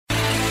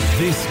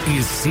This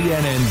is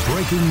CNN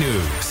Breaking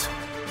News.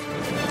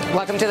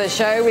 Welcome to the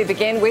show. We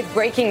begin with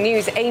breaking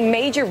news. A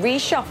major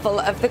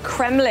reshuffle of the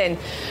Kremlin.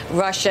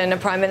 Russian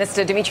Prime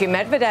Minister Dmitry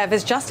Medvedev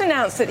has just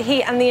announced that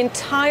he and the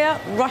entire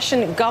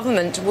Russian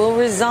government will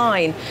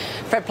resign.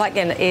 Fred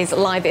Plotkin is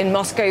live in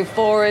Moscow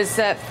for us.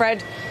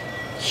 Fred,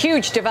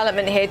 huge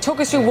development here. Talk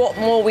us through what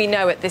more we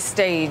know at this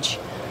stage.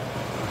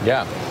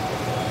 Yeah.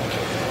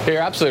 You're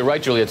absolutely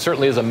right, Julia. It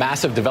certainly is a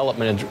massive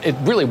development, and it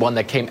really one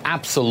that came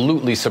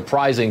absolutely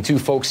surprising to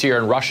folks here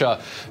in Russia,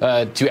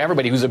 to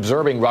everybody who's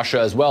observing Russia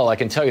as well. I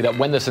can tell you that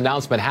when this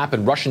announcement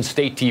happened, Russian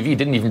state TV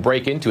didn't even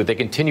break into it. They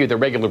continued their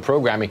regular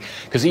programming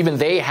because even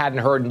they hadn't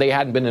heard and they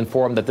hadn't been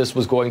informed that this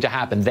was going to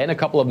happen. Then a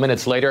couple of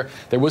minutes later,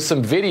 there was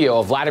some video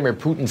of Vladimir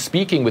Putin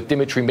speaking with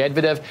Dmitry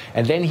Medvedev,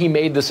 and then he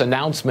made this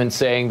announcement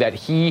saying that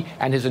he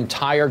and his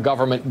entire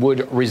government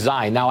would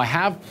resign. Now, I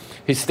have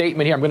his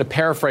statement here. I'm going to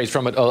paraphrase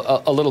from it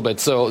a little bit,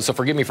 so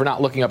forgive me for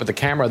not looking up at the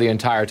camera the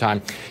entire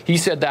time. He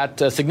said that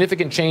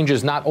significant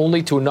changes not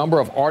only to a number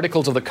of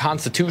articles of the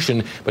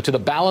Constitution, but to the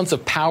balance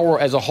of power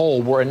as a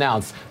whole were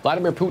announced.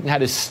 Vladimir Putin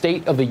had his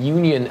State of the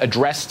Union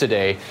address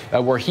today,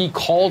 where he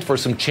called for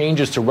some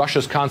changes to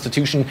Russia's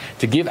constitution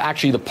to give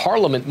actually the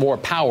parliament more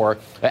power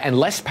and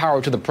less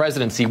power to the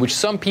presidency, which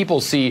some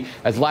people see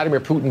as Vladimir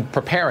Putin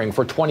preparing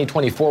for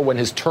 2024 when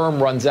his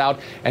term runs out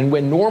and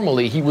when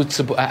normally he would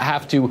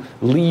have to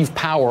leave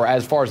power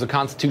as far as the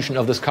constitution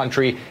of this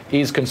country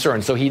is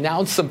concerned. So he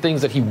announced some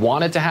things that he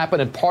wanted to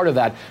happen, and part of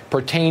that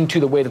pertained to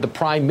the way that the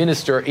prime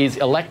minister is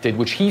elected,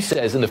 which he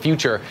says in the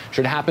future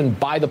should happen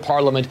by the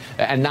parliament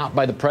and not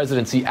by the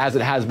presidency as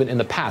it has been in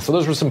the past. So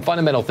those were some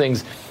fundamental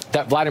things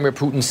that Vladimir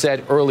Putin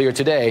said earlier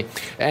today.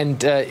 And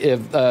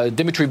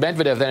Dmitry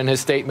Medvedev then in his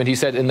statement, he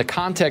said, in the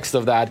context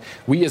of that,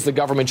 we as the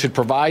government should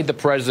provide the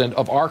president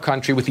of our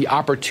country with the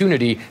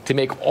opportunity to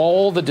make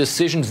all the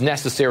decisions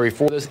necessary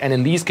for this. And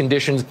in these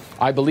conditions,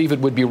 I believe it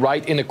would be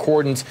right in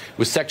accordance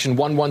with Section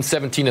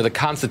 1117 of the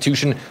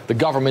Constitution, the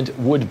government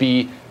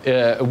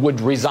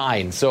would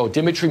resign. So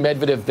Dmitry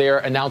Medvedev there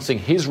announcing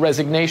his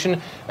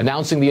resignation,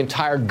 announcing the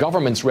entire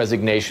government's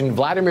resignation.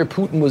 Vladimir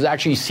Putin was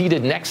actually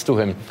seated next to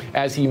him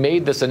as he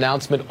made this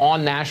announcement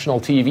on national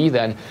TV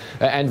then.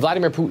 And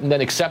Vladimir Putin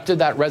then accepted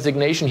that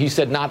resignation. He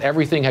said not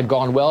everything had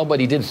gone well, but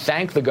he did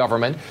thank the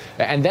government.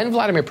 And then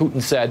Vladimir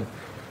Putin said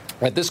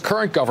that this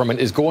current government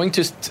is going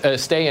to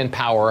stay in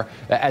power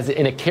as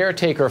in a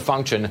caretaker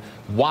function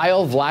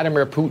while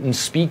Vladimir Putin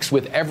speaks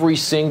with every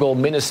single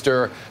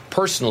minister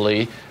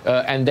personally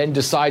and then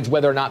decides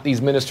whether or not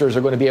these ministers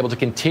are going to be able to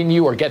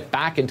continue or get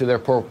back into their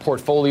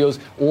portfolios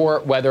or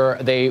whether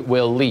they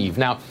will leave.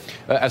 Now,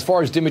 as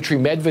far as Dmitry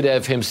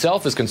Medvedev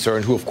himself is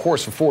concerned, who, of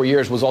course, for 4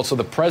 years was also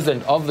the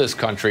president of this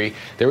country,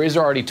 there is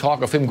already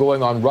talk of him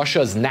going on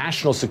Russia's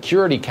National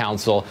Security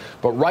Council.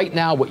 But right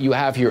now, what you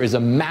have here is a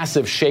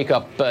massive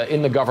shakeup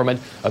in the government,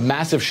 a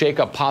massive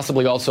shakeup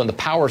possibly also in the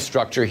power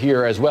structure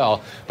here as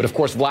well. But, of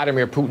course,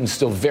 Vladimir Putin's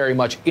still very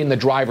much in the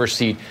driver's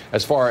seat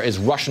as far as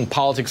Russian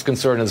politics is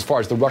concerned, and as far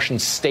as the Russian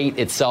state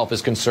itself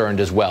is concerned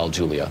as well,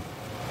 Julia.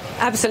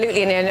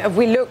 Absolutely. And if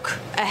we look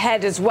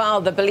ahead as well,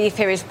 the belief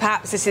here is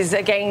perhaps this is,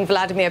 again,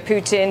 Vladimir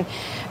Putin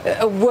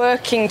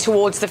working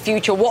towards the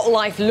future, what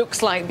life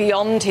looks like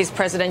beyond his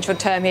presidential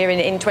term here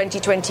in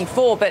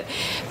 2024. But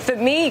for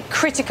me,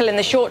 critical in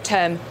the short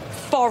term,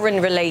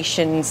 foreign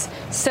relations.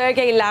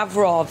 Sergei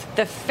Lavrov,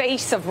 the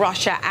face of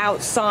Russia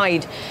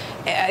outside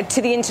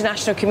to the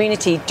international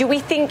community. Do we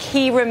think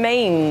he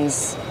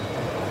remains?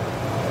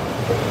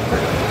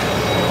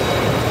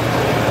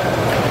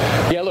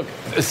 Yeah, look,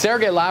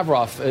 Sergei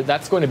Lavrov,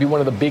 that's going to be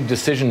one of the big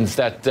decisions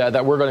that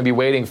we're going to be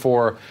waiting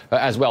for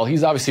as well.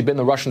 He's obviously been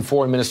the Russian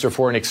foreign minister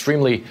for an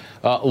extremely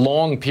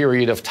long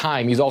period of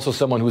time. He's also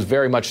someone who's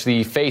very much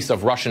the face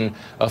of Russian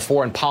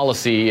foreign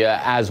policy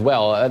as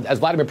well. As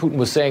Vladimir Putin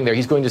was saying there,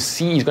 he's going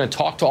to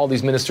talk to all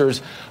these ministers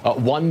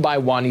one by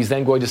one. He's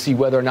then going to see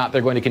whether or not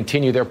they're going to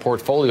continue their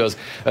portfolios.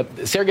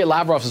 Sergei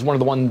Lavrov is one of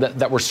the ones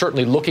that we're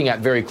certainly looking at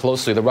very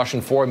closely, the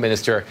Russian foreign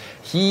minister.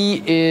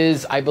 He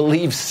is, I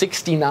believe,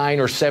 69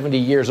 or 70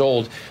 years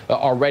old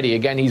already.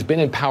 Again, he's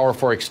been in power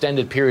for an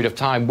extended period of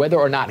time. Whether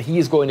or not he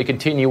is going to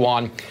continue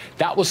on,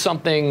 that was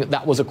something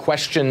that was a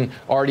question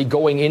already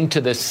going into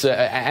this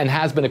and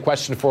has been a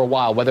question for a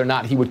while, whether or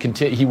not he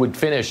would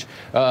finish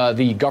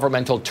the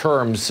governmental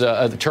term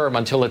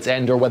until its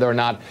end, or whether or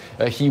not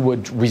he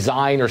would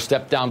resign or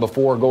step down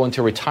before, go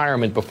into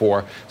retirement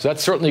before. So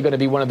that's certainly going to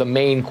be one of the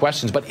main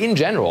questions. But in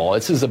general,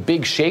 this is a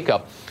big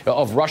shakeup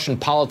of Russian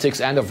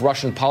politics and of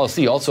Russian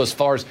policy, also as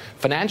far as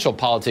financial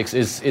politics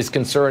is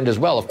concerned as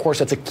well. Of course,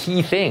 that's a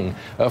key thing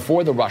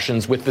for the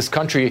Russians, with this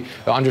country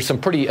under some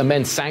pretty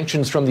immense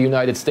sanctions from the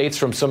United States,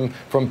 from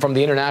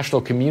the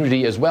international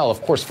community as well.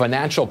 Of course,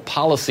 financial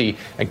policy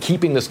and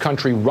keeping this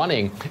country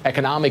running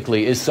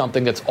economically is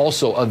something that's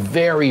also a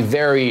very,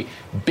 very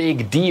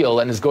big deal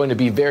and is going to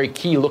be very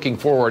key looking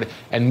forward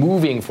and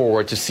moving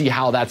forward to see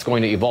how that's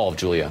going to evolve,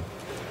 Julia.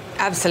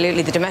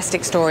 Absolutely, the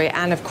domestic story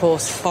and, of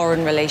course,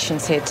 foreign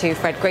relations here too.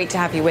 Fred, great to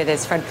have you with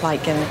us. Fred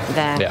Pleiken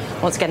there.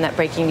 Yeah. Once again, that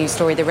breaking news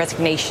story, the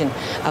resignation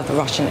of the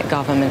Russian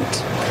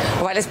government.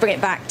 All right, let's bring it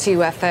back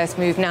to First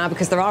Move now,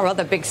 because there are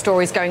other big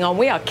stories going on.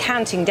 We are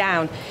counting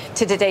down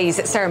to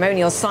today's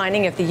ceremonial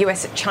signing of the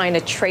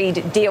US-China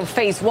trade deal,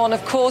 phase one,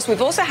 of course.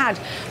 We've also had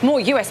more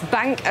US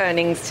bank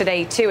earnings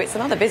today too. It's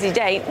another busy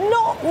day.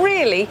 Not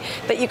really,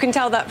 but you can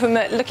tell that from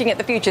looking at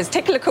the futures.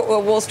 Take a look at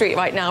Wall Street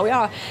right now. We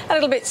are a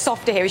little bit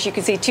softer here, as you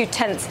can see, 0.2%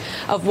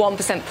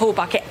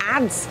 pullback. It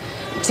adds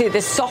to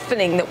the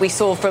softening that we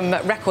saw from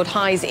record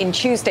highs in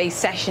Tuesday's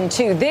session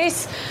too.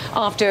 This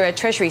after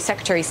Treasury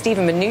Secretary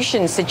Steven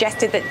Mnuchin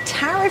suggested that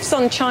tariffs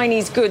on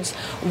Chinese goods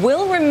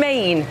will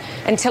remain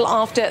until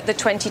after the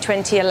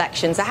 2020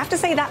 elections. I have to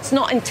say that's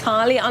not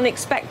entirely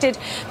unexpected,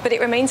 but it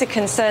remains a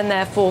concern,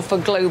 therefore, for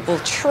global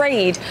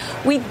trade.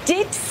 We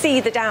did see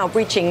the Dow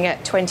breaching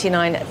at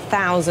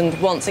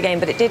 29,000 once again,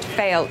 but it did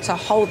fail to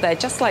hold there,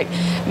 just like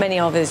many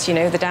others. You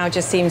know, the Dow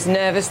just seems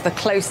nervous the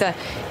closer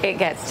it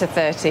gets to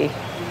 30.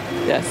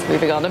 Yes,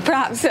 moving on. And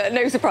perhaps,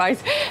 no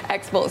surprise,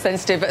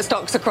 export-sensitive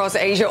stocks across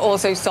Asia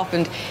also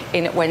softened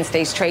in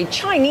Wednesday's trade.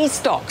 Chinese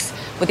stocks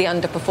were the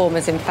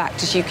underperformers, in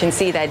fact. As you can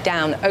see, they're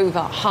down over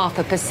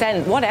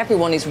 0.5%. What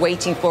everyone is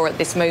waiting for at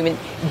this moment,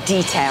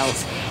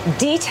 details.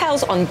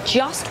 Details on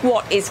just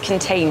what is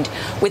contained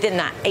within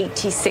that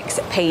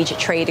 86-page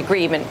trade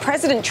agreement.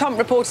 President Trump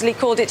reportedly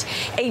called it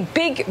a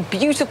big,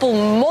 beautiful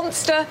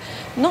monster.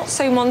 Not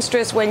so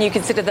monstrous when you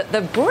consider that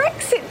the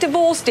Brexit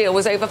divorce deal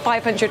was over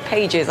 500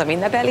 pages. I mean,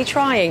 they're barely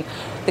trying.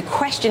 The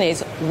question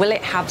is, will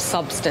it have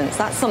substance?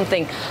 That's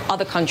something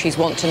other countries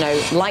want to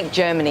know, like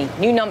Germany.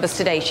 New numbers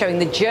today showing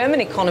the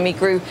German economy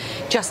grew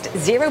just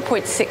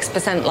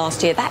 0.6%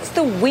 last year. That's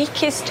the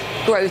weakest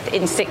growth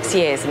in 6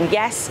 years. And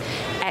yes,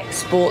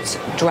 exports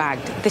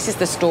dragged. This is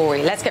the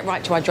story. Let's get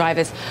right to our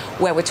drivers,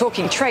 where we're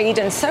talking trade,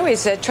 and so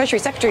is Treasury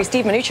Secretary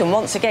Steve Mnuchin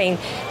once again.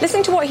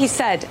 Listen to what he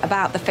said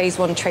about the phase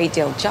one trade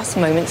deal just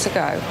moments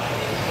ago.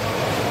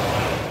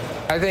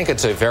 I think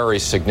it's a very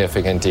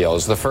significant deal.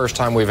 It's the first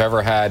time we've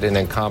ever had an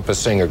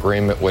encompassing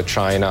agreement with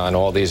China on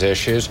all these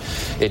issues.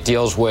 It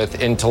deals with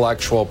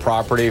intellectual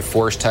property,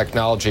 forced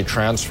technology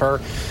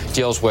transfer,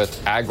 deals with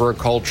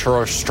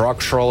agricultural,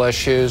 structural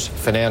issues,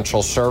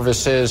 financial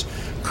services,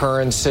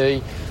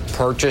 currency,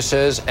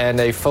 purchases, and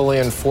a fully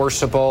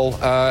enforceable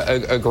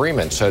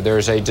agreement. So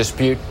there's a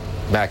dispute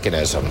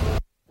mechanism.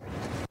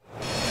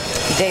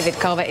 David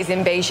Carver is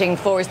in Beijing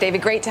for us.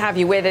 David, great to have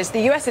you with us.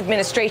 The U.S.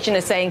 administration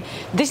is saying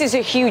this is a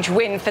huge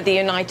win for the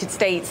United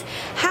States.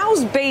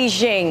 How's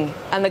Beijing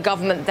and the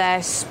government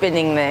there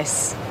spinning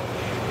this?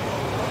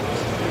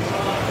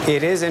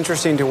 It is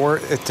interesting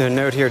to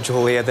note here,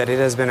 Julia, that it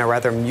has been a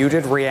rather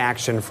muted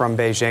reaction from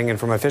Beijing and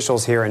from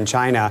officials here in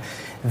China.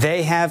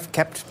 They have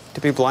kept,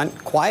 to be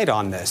blunt, quiet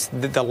on this.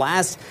 The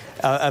last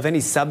of any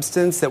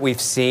substance that we've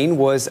seen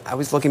was, I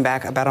was looking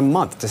back about a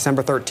month,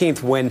 December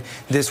 13th, when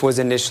this was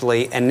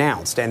initially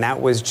announced. And that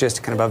was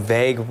just kind of a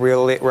vague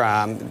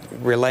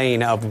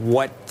relaying of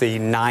what the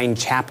 9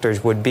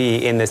 chapters would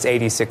be in this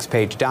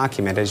 86-page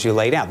document, as you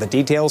laid out. The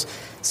details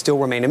still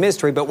remain a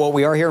mystery, but what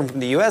we are hearing from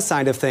the U.S.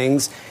 side of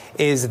things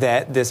is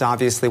that this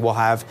obviously will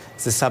have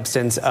the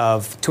substance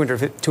of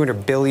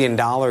 $200 billion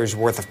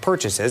worth of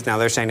purchases. Now,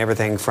 they're saying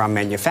everything from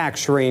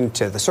manufacturing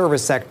to the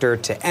service sector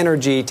to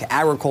energy to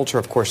agriculture.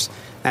 Of course,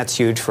 that's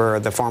huge for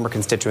the farmer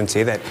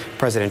constituency that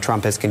President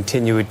Trump has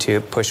continued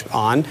to push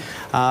on.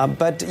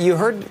 But you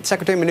heard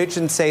Secretary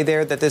Mnuchin say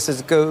there that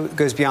this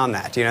goes beyond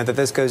that, that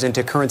this goes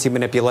into currency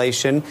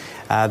manipulation.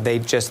 They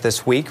just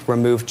this week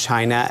removed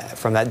China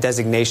from that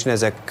designation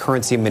as a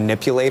currency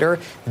manipulator.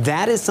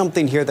 That is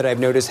something here that I've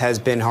noticed has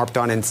been harped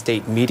on in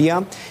state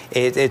media.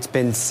 It's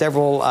been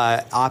several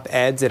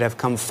op-eds that have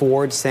come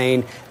forward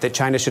saying that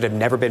China should have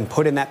never been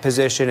put in that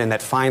position, and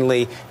that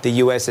finally the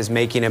U.S. is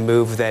making a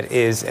move that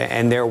is,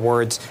 in their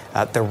words,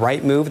 the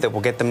right move that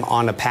will get them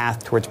on a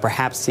path towards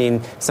perhaps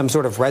seeing some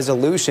sort of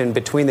resolution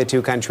between the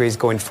two countries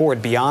going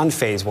forward beyond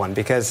phase one,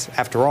 because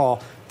after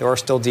all, there are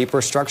still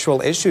deeper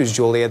structural issues,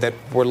 Julia, that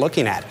we're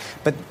looking at.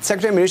 But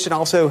Secretary Mnuchin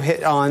also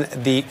hit on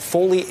the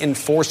fully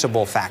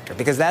enforceable factor,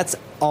 because that's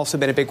also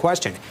been a big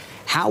question.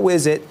 How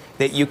is it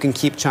that you can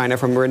keep China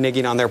from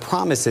reneging on their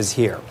promises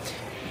here?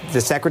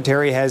 The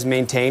Secretary has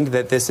maintained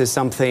that this is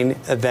something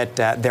that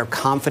they're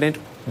confident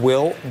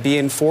will be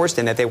enforced,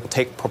 and that they will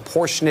take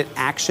proportionate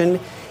action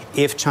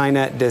if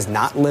China does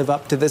not live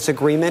up to this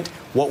agreement.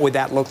 What would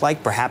that look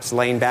like? Perhaps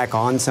laying back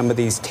on some of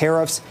these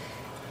tariffs.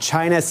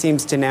 China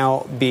seems to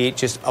now be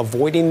just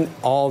avoiding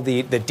all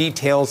the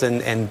details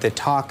and the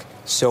talk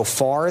so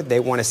far. They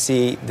want to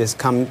see this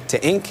come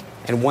to ink.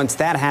 And once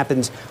that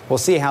happens, we'll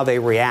see how they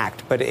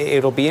react. But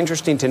it'll be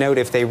interesting to note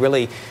if they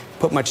really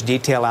put much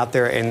detail out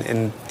there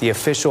in the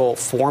official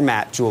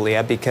format,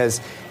 Julia,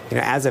 because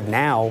as of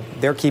now,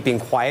 they're keeping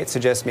quiet,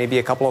 suggests maybe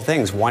a couple of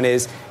things. One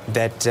is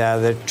that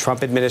the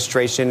Trump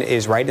administration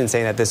is right in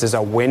saying that this is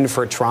a win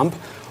for Trump,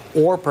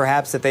 or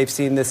perhaps that they've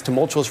seen this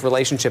tumultuous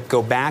relationship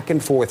go back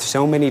and forth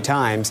so many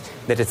times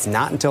that it's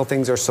not until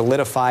things are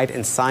solidified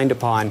and signed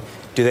upon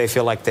do they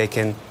feel like they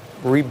can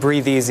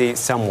breathe easy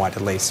somewhat,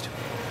 at least.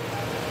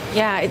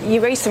 Yeah,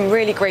 you raised some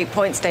really great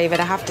points, David,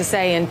 I have to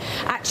say, and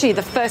actually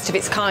the first of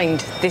its kind,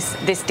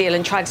 this deal,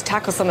 and tried to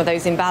tackle some of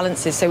those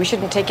imbalances, so we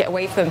shouldn't take it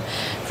away from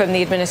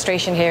the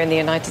administration here in the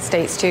United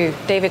States too.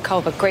 David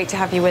Colbert, great to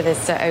have you with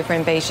us over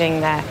in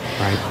Beijing there.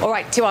 Right. All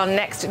right, to our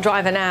next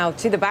driver now,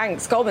 to the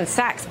banks. Goldman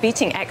Sachs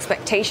beating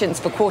expectations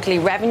for quarterly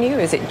revenue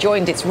as it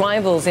joined its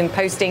rivals in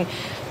posting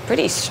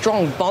pretty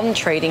strong bond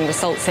trading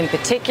results in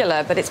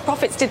particular, but its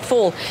profits did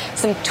fall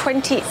some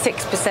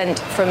 26%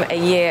 from a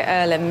year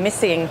earlier,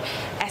 missing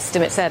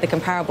estimates there. The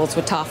comparables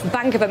were tough.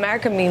 Bank of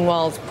America,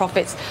 meanwhile,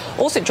 profits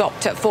also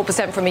dropped at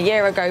 4% from a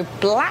year ago.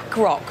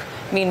 BlackRock,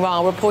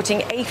 meanwhile,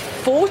 reporting a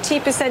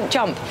 40%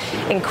 jump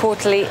in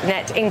quarterly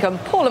net income.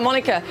 Paul and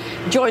Monica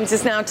joins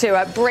us now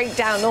to break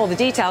down all the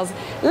details.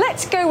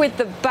 Let's go with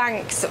the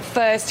banks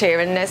first here,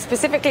 and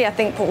specifically, I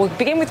think, Paul, we'll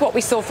begin with what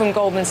we saw from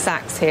Goldman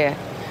Sachs here.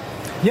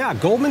 Yeah,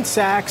 Goldman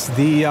Sachs,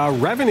 the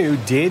revenue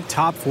did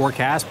top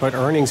forecast, but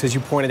earnings, as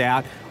you pointed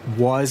out,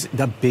 was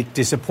a bit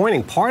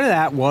disappointing. Part of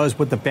that was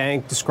what the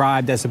bank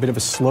described as a bit of a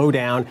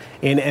slowdown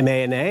in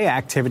M&A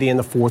activity in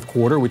the fourth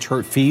quarter, which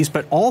hurt fees,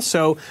 but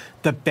also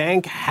the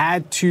bank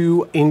had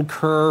to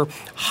incur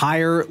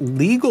higher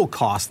legal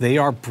costs. They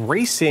are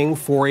bracing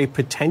for a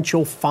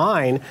potential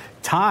fine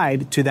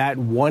tied to that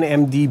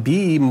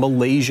 1MDB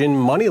Malaysian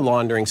money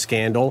laundering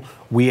scandal.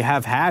 We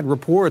have had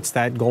reports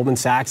that Goldman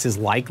Sachs is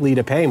likely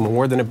to pay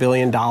more than $1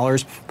 billion,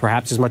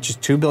 perhaps as much as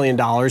 $2 billion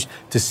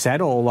to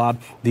settle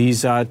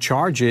these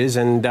charges.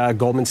 And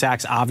Goldman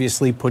Sachs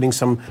obviously putting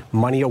some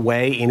money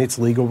away in its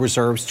legal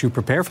reserves to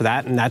prepare for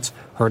that. And that's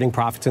hurting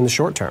profits in the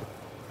short term.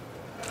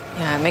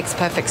 Yeah, it makes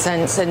perfect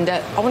sense. And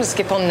I want to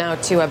skip on now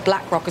to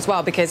BlackRock as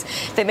well, because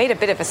they made a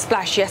bit of a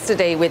splash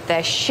yesterday with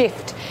their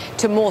shift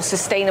to more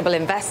sustainable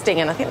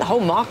investing. And I think the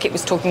whole market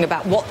was talking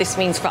about what this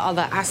means for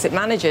other asset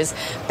managers.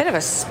 Bit of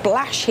a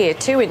splash here,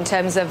 too, in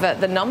terms of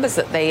the numbers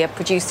that they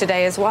produced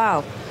today as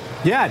well.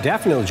 Yeah,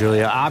 definitely,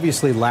 Julia.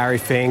 Obviously, Larry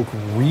Fink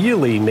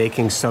really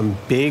making some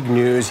big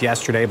news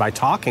yesterday by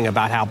talking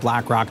about how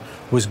BlackRock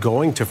was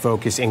going to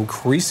focus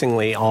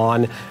increasingly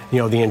on,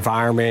 the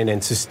environment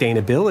and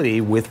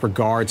sustainability with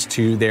regards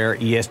to their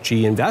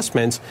ESG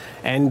investments.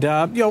 And,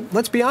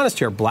 let's be honest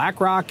here.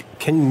 BlackRock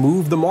can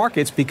move the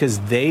markets because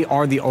they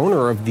are the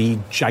owner of the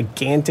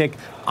gigantic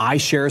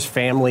iShares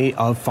family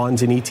of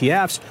funds and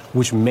ETFs,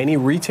 which many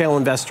retail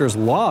investors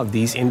love,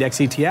 these index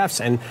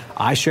ETFs. And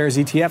iShares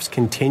ETFs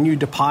continued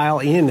to pile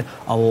in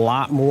a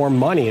lot more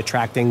money,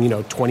 attracting,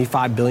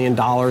 $25 billion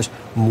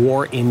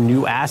more in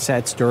new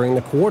assets during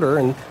the quarter.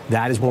 And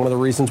that is one of the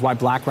reasons why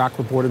BlackRock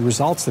reported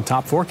results that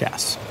top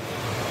forecasts.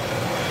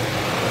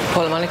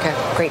 Paul and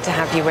Monica, great to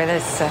have you with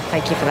us.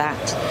 Thank you for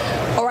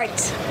that. All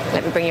right,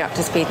 let me bring you up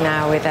to speed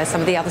now with some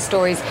of the other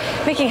stories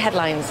making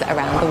headlines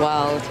around the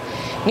world.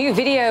 New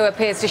video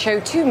appears to show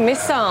 2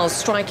 missiles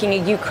striking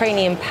a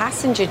Ukrainian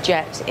passenger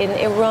jet in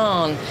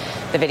Iran.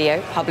 The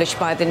video, published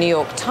by the New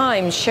York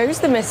Times,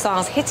 shows the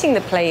missiles hitting the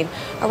plane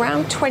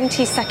around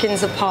 20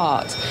 seconds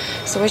apart.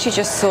 So as you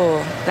just saw,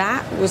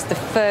 that was the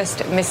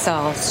first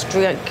missile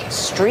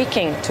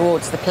streaking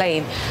towards the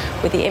plane,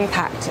 with the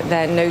impact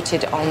there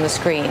noted on the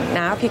screen.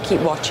 Now, if you keep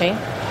watching,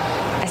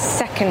 a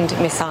second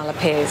missile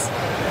appears,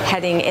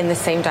 heading in the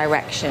same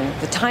direction.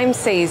 The Times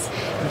says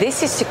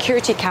this is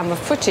security camera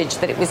footage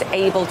that it was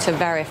able to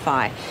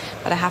verify.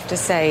 But I have to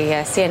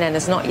say, CNN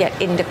has not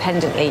yet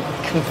independently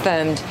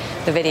confirmed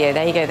the video.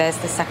 There you go, there's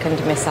the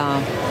second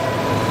missile.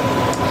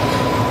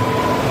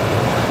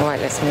 All right,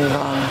 let's move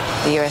on.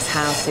 The U.S.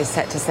 House is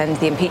set to send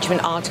the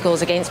impeachment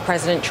articles against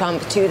President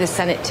Trump to the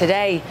Senate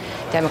today.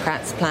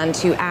 Democrats plan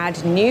to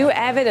add new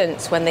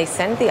evidence when they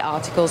send the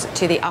articles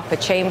to the upper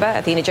chamber.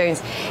 Athena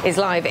Jones is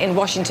live in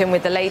Washington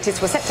with the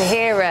latest. We're set to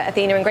hear,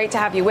 Athena, and great to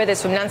have you with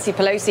us, from Nancy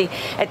Pelosi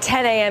at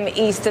 10 a.m.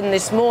 Eastern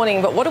this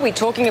morning. But what are we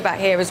talking about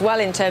here as well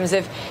in terms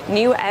of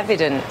new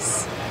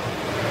evidence?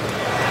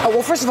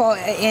 Well, first of all,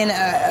 in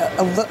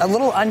a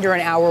little under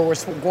an hour, we're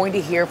going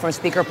to hear from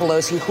Speaker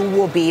Pelosi who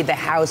will be the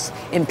House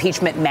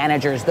impeachment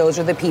managers. Those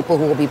are the people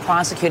who will be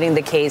prosecuting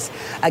the case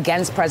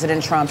against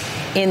President Trump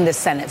in the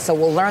Senate. So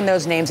we'll learn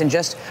those names in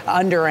just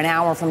under an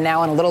hour from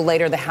now. And a little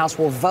later, the House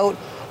will vote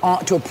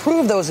to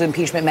approve those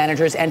impeachment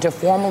managers and to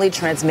formally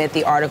transmit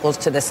the articles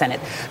to the Senate.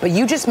 But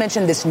you just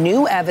mentioned this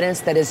new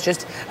evidence that has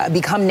just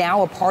become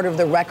now a part of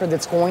the record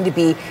that's going to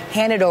be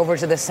handed over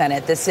to the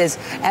Senate. This is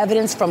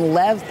evidence from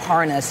Lev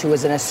Parnas, who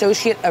is an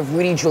associate of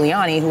Rudy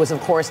Giuliani, who was, of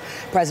course,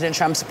 President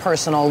Trump's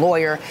personal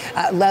lawyer.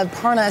 Lev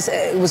Parnas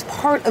was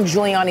part of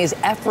Giuliani's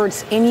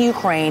efforts in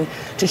Ukraine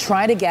to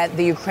try to get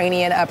the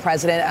Ukrainian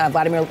President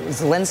Vladimir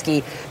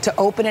Zelensky to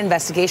open an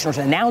investigation, or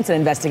to announce an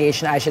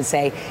investigation, I should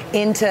say,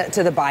 into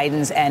the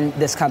Bidens and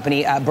this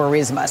company,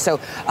 Burisma. So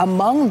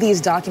among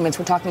these documents,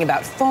 we're talking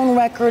about phone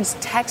records,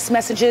 text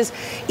messages,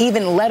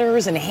 even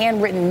letters and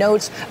handwritten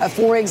notes.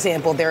 For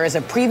example, there is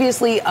a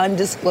previously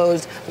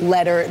undisclosed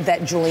letter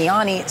that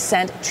Giuliani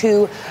sent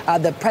to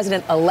the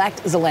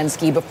president-elect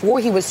Zelensky before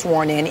he was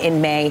sworn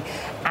in May,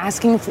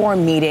 asking for a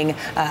meeting,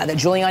 that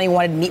Giuliani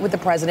wanted to meet with the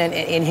president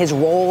in his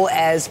role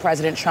as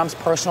President Trump's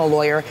personal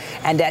lawyer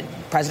and at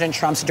President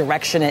Trump's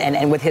direction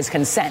and with his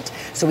consent.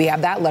 So we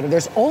have that letter.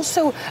 There's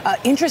also,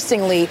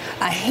 interestingly,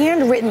 a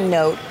handwritten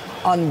note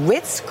on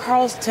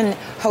Ritz-Carlton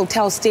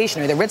Hotel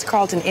stationery, the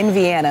Ritz-Carlton in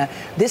Vienna.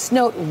 This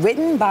note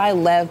written by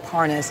Lev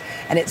Parnas,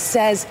 and it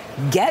says,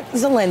 get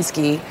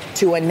Zelensky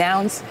to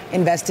announce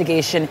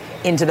investigation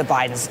into the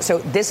Bidens. So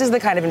this is the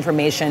kind of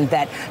information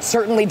that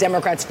certainly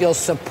Democrats feel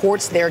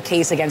supports their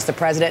case against the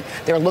president.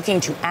 They're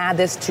looking to add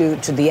this to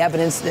the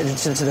evidence,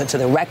 to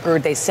the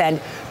record they send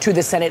to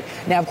the Senate.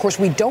 Now, of course,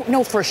 we don't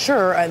know for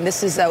sure, and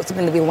this is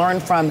something that we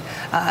learned from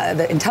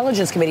the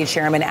Intelligence Committee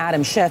Chairman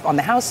Adam Schiff on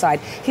the House side.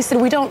 He said,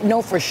 we don't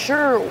know for sure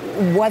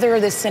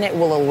whether the Senate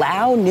will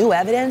allow new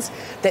evidence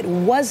that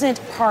wasn't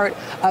part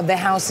of the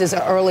House's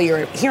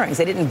earlier hearings.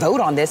 They didn't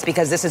vote on this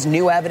because this is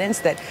new evidence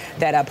that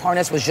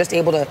Parnas was just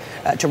able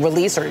to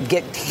release or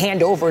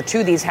hand over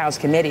to these House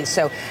committees.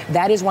 So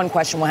that is one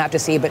question we'll have to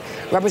see. But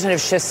Representative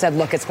Schiff said,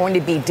 look, it's going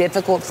to be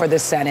difficult for the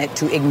Senate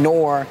to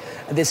ignore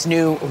this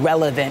new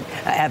relevant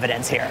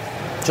evidence here.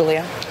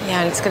 Julia?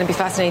 Yeah, and it's going to be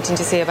fascinating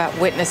to see about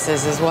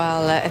witnesses as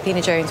well.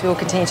 Athena Jones, we will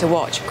continue to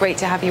watch. Great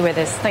to have you with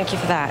us. Thank you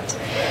for that.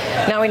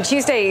 Now, in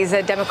Tuesday's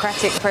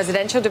Democratic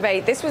presidential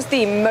debate, this was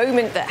the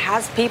moment that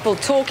has people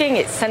talking.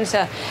 It's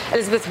Senator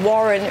Elizabeth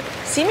Warren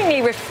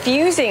seemingly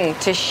refusing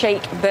to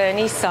shake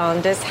Bernie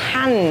Sanders'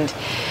 hand.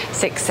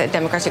 6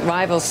 Democratic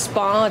rivals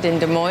sparred in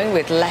Des Moines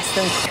with less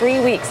than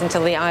 3 weeks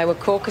until the Iowa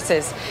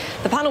caucuses.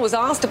 The panel was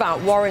asked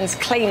about Warren's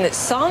claim that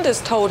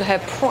Sanders told her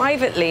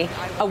privately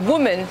a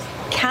woman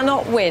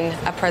cannot win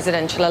a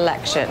presidential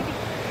election.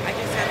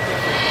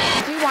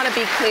 I do want to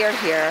be clear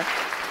here.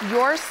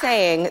 You're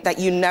saying that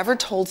you never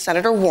told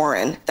Senator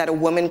Warren that a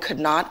woman could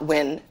not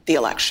win the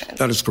election.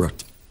 That is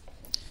correct.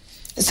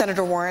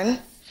 Senator Warren,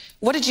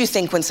 what did you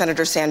think when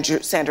Senator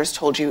Sanders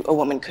told you a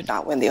woman could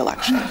not win the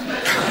election?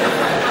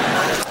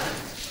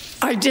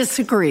 I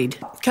disagreed.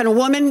 Can a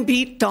woman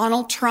beat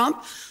Donald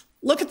Trump?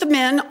 Look at the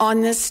men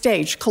on this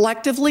stage.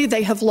 Collectively,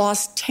 they have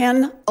lost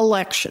 10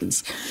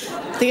 elections.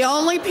 The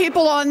only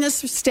people on this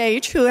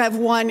stage who have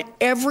won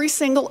every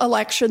single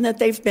election that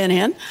they've been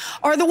in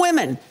are the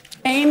women,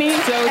 Amy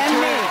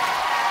and me.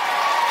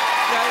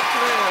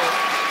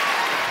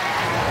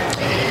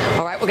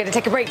 All right, we're going to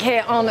take a break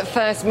here on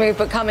First Move,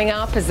 but coming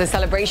up as the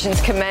celebrations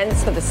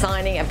commence for the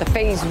signing of the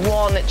Phase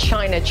 1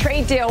 China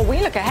trade deal, we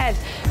look ahead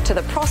to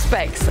the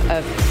prospects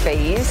of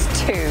Phase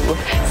 2.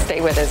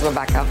 Stay with us. We're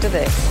back after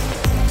this.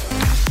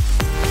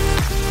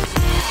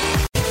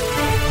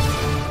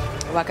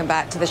 Welcome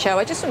back to the show.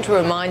 I just want to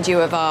remind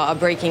you of our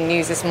breaking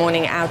news this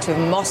morning out of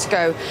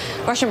Moscow.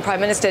 Russian Prime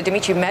Minister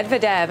Dmitry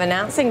Medvedev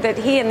announcing that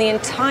he and the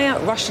entire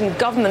Russian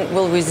government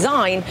will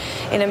resign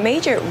in a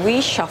major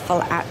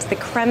reshuffle at the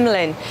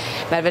Kremlin.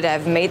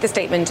 Medvedev made the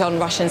statement on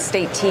Russian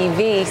state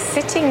TV,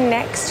 sitting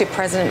next to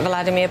President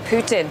Vladimir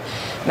Putin.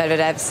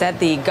 Medvedev said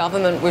the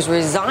government was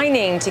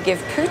resigning to give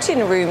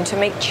Putin room to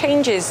make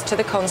changes to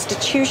the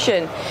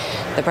constitution.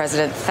 The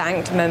president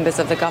thanked members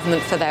of the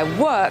government for their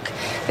work.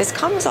 This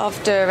comes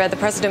after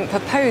the president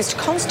proposed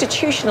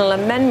constitutional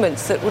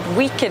amendments that would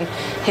weaken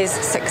his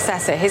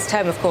successor. His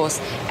term, of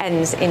course,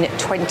 ends in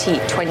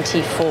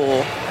 2024.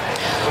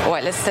 All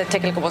right, let's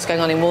take a look at what's going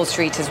on in Wall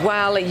Street as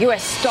well.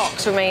 U.S.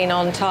 stocks remain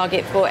on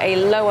target for a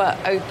lower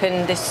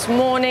open this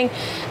morning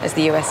as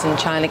the U.S. and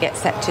China get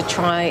set to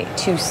try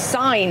to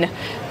sign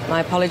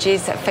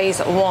Phase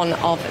 1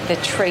 of the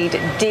trade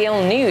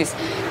deal. News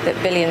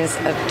that billions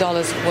of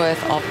dollars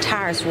worth of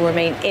tariffs will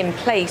remain in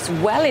place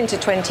well into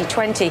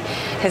 2020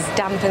 has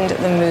dampened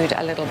the mood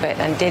a little bit,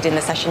 and did in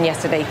the session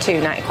yesterday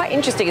too. Now, quite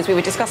interesting, as we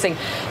were discussing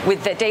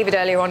with David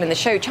earlier on in the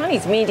show,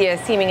 Chinese media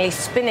seemingly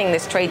spinning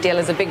this trade deal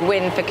as a big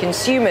win for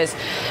consumers,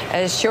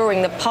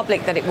 assuring the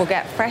public that it will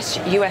get fresh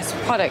U.S.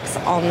 products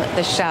on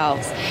the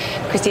shelves.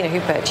 Christina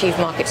Hooper, Chief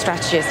Market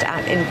Strategist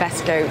at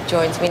Invesco,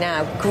 joins me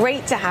now.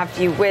 Great to have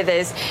you with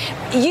us.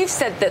 You've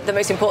said that the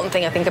most important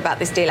thing, I think, about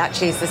this deal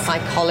actually is the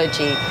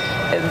psychology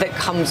that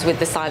comes with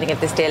the signing of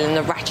this deal and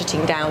the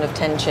ratcheting down of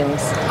tensions.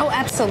 Oh,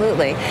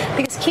 absolutely.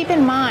 Because keep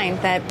in mind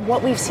that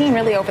what we've seen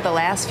really over the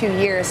last few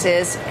years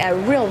is a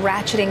real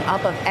ratcheting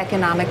up of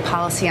economic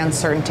policy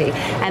uncertainty.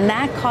 And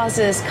that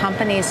causes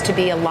companies to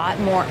be a lot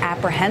more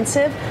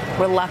apprehensive,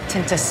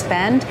 reluctant to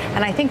spend.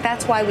 And I think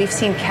that's why we've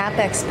seen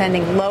CapEx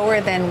spending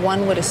lower than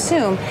one would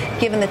assume,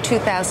 given the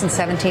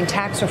 2017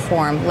 tax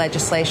reform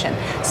legislation.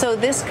 So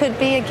this could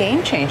be a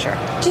game changer.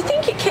 Do you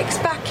think it kicks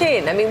back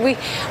in? I mean,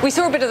 we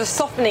saw a bit of a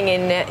softening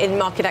in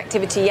market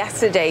activity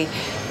yesterday,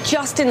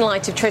 just in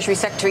light of Treasury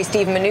Secretary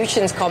Steven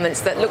Mnuchin's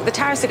comments that, look, the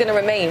tariffs are going to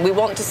remain. We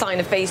want to sign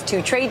a Phase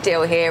 2 trade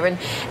deal here, and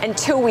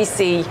until we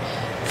see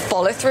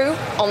follow through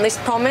on this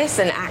promise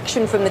and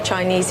action from the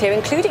Chinese here,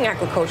 including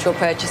agricultural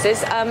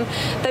purchases,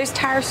 those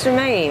tariffs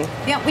remain?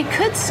 Yeah, we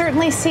could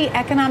certainly see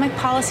economic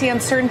policy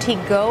uncertainty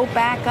go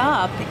back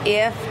up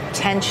if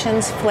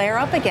tensions flare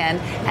up again,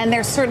 and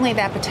there's certainly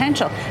that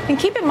potential. And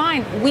keep in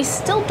mind, we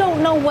still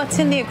don't know what's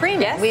in the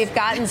agreement. Yes. We've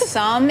gotten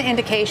some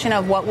indication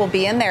of what will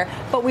be in there,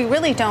 but we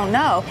really don't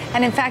know.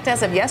 And in fact,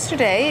 as of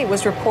yesterday, it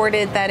was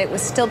reported that it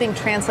was still being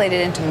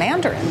translated into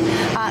Mandarin.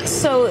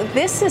 So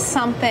this is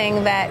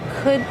something that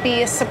could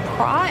be a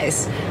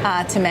surprise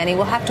to many.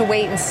 We'll have to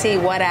wait and see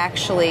what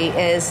actually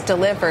is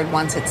delivered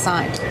once it's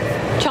signed.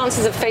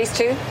 Chances of phase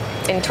 2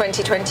 in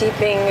 2020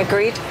 being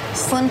agreed?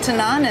 Slim to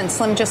none, and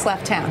Slim just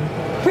left town.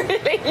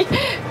 Really?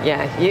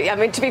 Yeah. I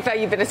mean, to be fair,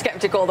 you've been a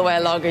skeptic all the way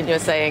along, and you're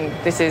saying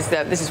this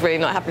is really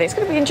not happening. It's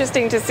going to be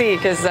interesting to see,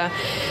 because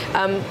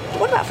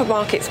what about for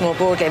markets more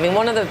broadly? I mean,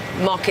 one of the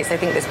markets I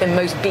think that's been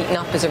most beaten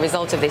up as a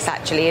result of this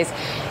actually is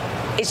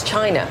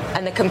China,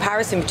 and the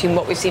comparison between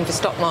what we've seen for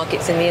stock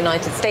markets in the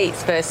United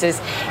States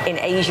versus in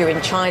Asia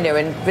and China,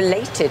 and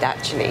related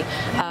actually.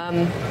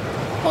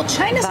 Well,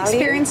 China's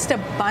experienced a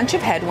bunch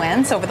of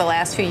headwinds over the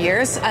last few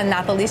years,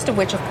 not the least of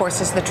which, of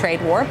course, is the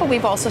trade war. But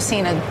we've also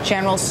seen a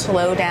general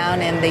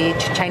slowdown in the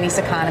Chinese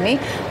economy,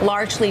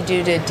 largely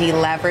due to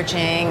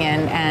deleveraging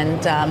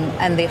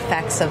and the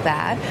effects of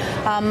that.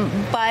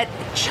 But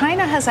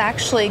China has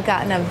actually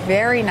gotten a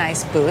very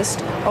nice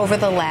boost over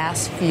the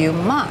last few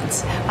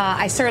months.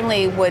 I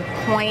certainly would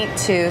point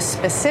to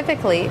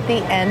specifically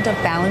the end of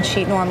balance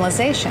sheet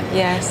normalization.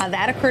 Yes.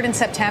 That occurred in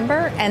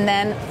September, and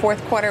then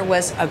fourth quarter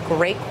was a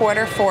great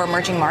quarter for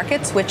emerging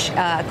markets, which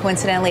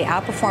coincidentally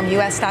outperformed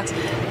U.S. stocks.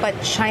 But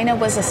China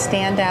was a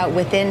standout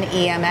within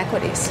EM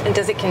equities. And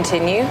does it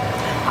continue?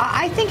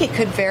 I think it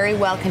could very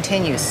well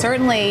continue.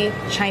 Certainly,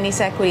 Chinese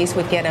equities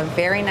would get a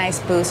very nice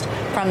boost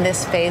from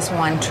this phase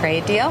 1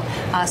 trade deal.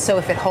 So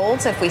if it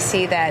holds, if we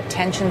see that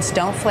tensions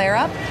don't flare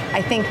up,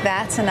 I think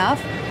that's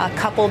enough,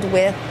 coupled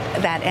with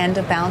that end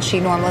of balance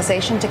sheet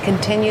normalization, to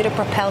continue to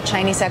propel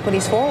Chinese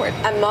equities forward.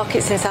 And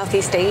markets in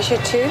Southeast Asia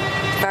too,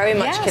 very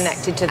much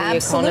connected to the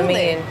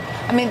economy.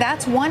 I mean,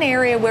 that's one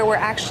area where we're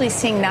actually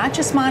seeing not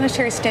just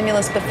monetary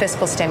stimulus, but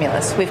fiscal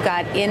stimulus. We've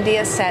got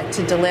India set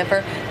to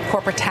deliver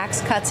corporate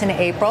tax cuts in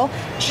April.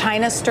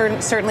 China's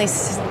certainly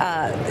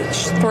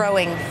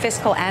throwing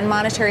fiscal and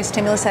monetary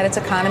stimulus at its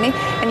economy.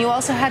 And you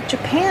also have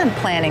Japan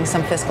planning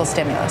some fiscal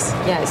stimulus.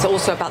 Yeah, it's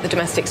also about the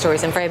domestic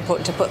stories, and very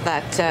important to put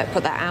that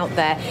out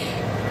there.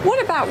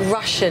 What about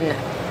Russian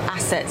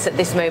assets at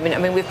this moment? I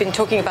mean, we've been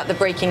talking about the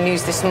breaking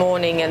news this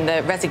morning and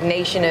the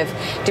resignation of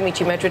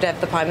Dmitry Medvedev,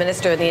 the Prime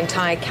Minister, and the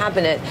entire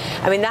cabinet.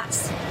 I mean,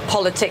 that's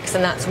politics,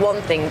 and that's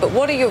one thing. But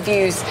what are your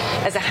views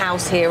as a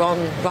house here on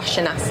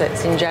Russian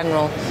assets in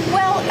general?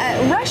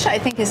 Well, Russia, I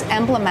think, is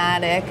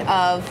emblematic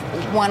of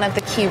one of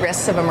the key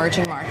risks of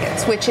emerging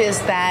markets, which is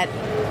that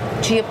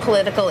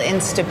geopolitical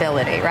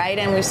instability, right?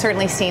 And we've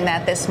certainly seen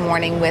that this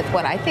morning with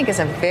what I think is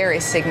a very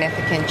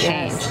significant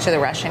change to the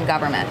Russian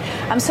government.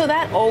 So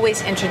that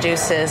always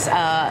introduces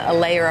a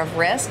layer of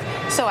risk.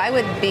 So I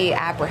would be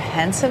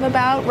apprehensive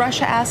about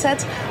Russia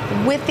assets,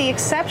 with the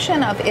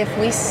exception of if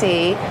we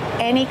see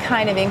any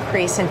kind of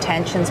increase in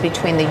tensions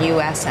between the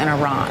U.S. and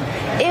Iran.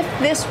 If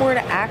this were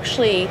to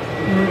actually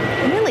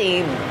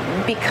really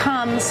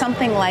become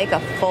something like a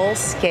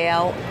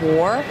full-scale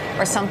war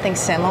or something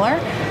similar,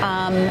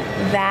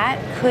 that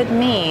could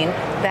mean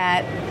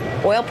that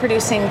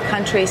oil-producing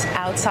countries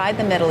outside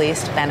the Middle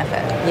East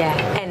benefit. Yeah,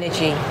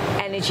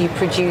 energy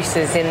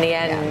producers in the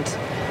end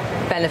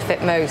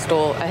benefit most,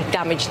 or are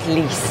damaged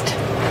least.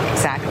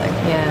 Exactly.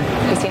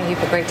 Yeah. Christina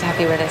Hooper, great to have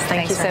you with us.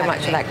 Thank you so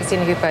much for that.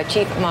 Christina Hooper,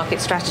 Chief Market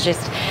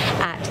Strategist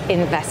at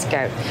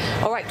Invesco.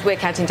 All right, we're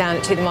counting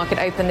down to the market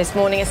open this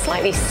morning. A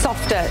slightly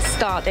softer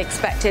start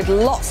expected.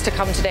 Lots to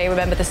come today.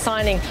 Remember the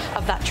signing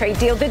of that trade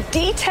deal. The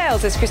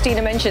details, as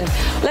Christina mentioned.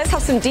 Let's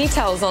have some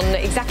details on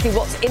exactly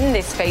what's in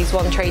this phase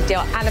 1 trade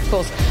deal. And of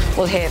course,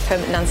 we'll hear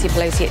from Nancy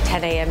Pelosi at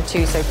 10 a.m.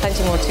 too. So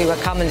plenty more to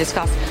come and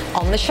discuss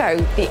on the show,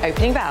 the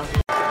opening bell.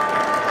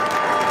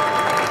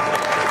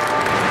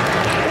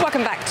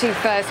 Welcome back to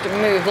First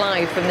Move,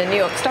 live from the New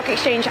York Stock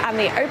Exchange and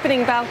the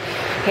opening bell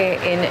here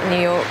in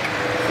New York.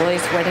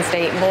 This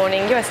Wednesday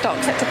morning, US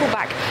stocks set to pull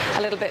back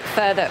a little bit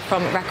further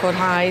from record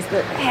highs,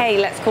 but hey,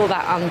 let's call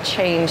that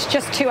unchanged.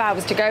 Just 2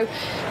 hours to go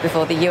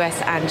before the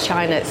US and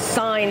China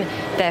sign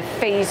their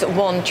phase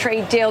 1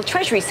 trade deal.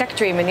 Treasury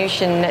Secretary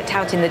Mnuchin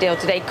touting the deal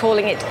today,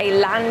 calling it a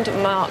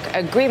landmark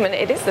agreement.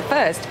 It is the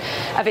first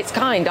of its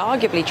kind,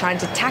 arguably trying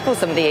to tackle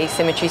some of the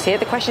asymmetries here.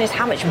 The question is,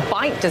 how much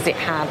bite does it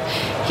have?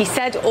 He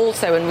said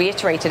also, and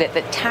reiterated it,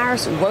 that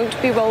tariffs won't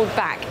be rolled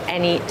back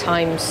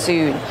anytime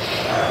soon.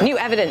 New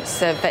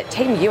evidence of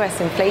tame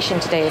US inflation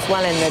today as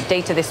well in the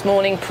data this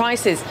morning.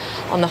 Prices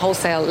on the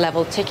wholesale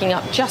level ticking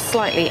up just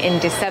slightly in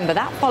December.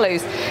 That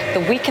follows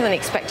the weaker than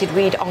expected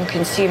read on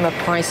consumer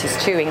prices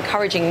too.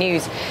 Encouraging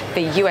news for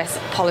US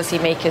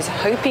policymakers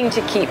hoping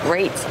to keep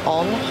rates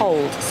on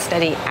hold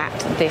steady at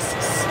this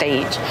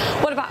stage.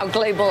 What about our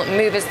global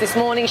movers this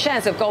morning?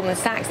 Shares of Goldman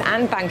Sachs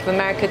and Bank of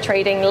America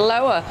trading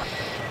lower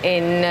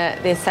in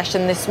this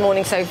session this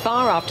morning so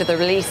far after the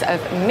release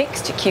of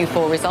mixed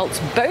Q4 results.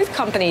 Both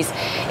companies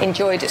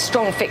enjoyed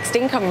strong fixed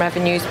income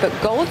revenues, but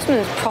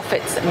Goldman's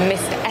profits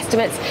missed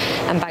estimates,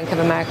 and Bank of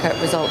America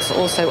results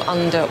also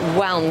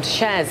underwhelmed.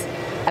 Shares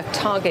of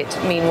Target,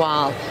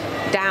 meanwhile,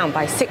 down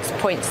by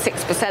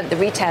 6.6%. The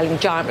retailing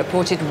giant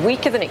reported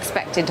weaker than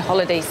expected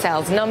holiday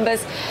sales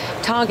numbers.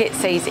 Target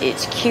says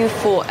its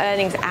Q4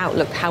 earnings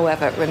outlook,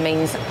 however,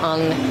 remains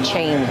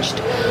unchanged.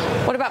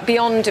 What about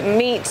Beyond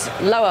Meat?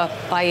 Lower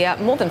by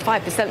more than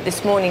 5%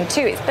 this morning,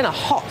 too. It's been a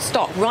hot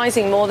stock,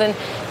 rising more than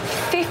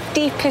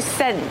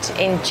 50%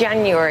 in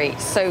January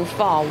so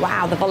far.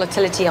 Wow, the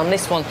volatility on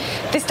this one.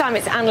 This time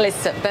it's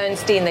analysts at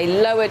Bernstein. They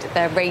lowered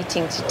their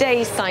rating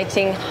today,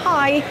 citing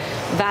high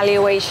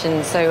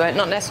valuation. So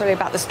not necessarily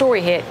about the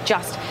story here,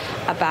 just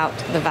about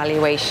the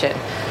valuation.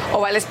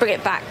 All right, let's bring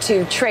it back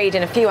to trade.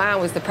 In a few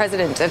hours, the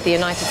President of the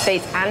United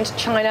States and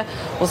China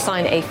will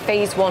sign a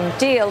phase one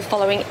deal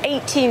following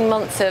 18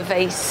 months of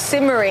a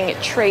simmering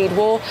trade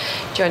war.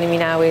 Joining me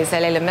now is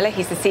Leila Miller.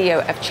 He's the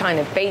CEO of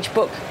China Beige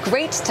Book.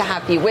 Great to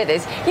have you with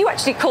us. You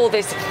actually call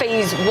this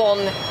phase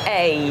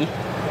 1A.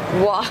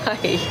 Why?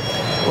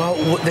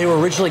 Well, they were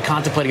originally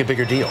contemplating a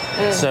bigger deal.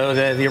 So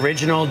the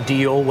original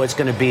deal was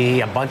going to be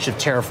a bunch of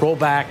tariff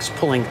rollbacks,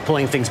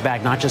 pulling things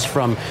back, not just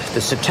from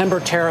the September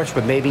tariffs,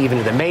 but maybe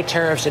even the May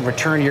tariffs. In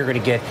return, you're going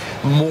to get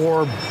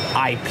more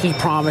IP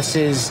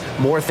promises,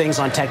 more things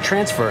on tech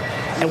transfer.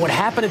 And what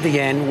happened at the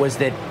end was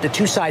that the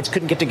two sides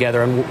couldn't get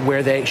together on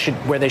where they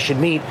should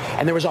meet.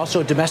 And there was also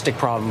a domestic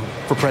problem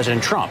for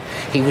President Trump.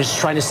 He was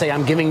trying to say,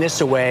 I'm giving this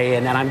away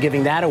and then I'm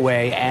giving that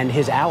away. And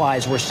his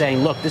allies were saying,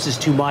 look, this is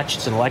too much.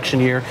 It's an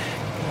election year.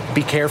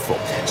 Be careful.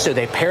 So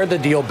they pared the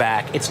deal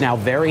back. It's now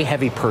very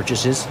heavy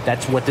purchases.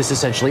 That's what this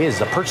essentially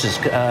is, a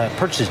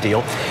purchase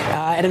deal.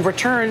 And in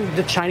return,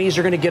 the Chinese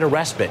are going to get a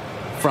respite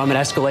from an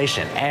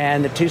escalation.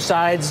 And the two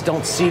sides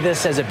don't see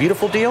this as a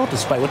beautiful deal,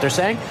 despite what they're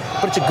saying,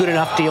 but it's a good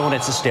enough deal and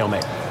it's a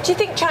stalemate. Do you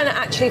think China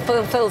actually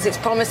fulfills its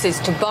promises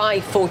to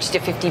buy $40 to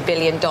 $50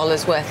 billion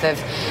worth of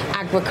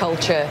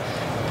agriculture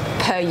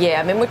per year?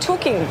 I mean, we're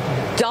talking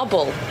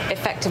double,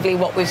 effectively,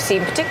 what we've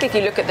seen, particularly if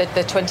you look at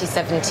the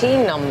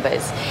 2017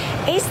 numbers.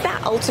 Is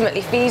that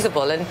ultimately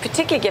feasible? And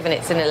particularly given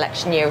it's an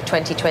election year of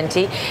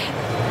 2020,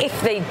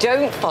 if they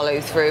don't follow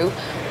through,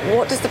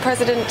 what does the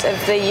president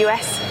of the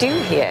U.S. do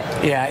here?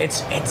 Yeah,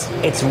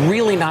 it's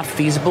really not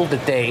feasible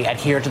that they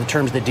adhere to the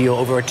terms of the deal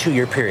over a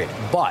 2-year period.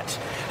 But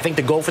I think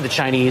the goal for the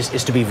Chinese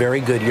is to be very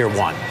good year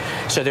one.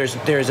 So there's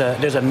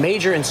a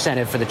major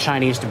incentive for the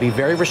Chinese to be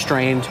very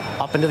restrained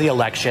up into the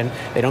election.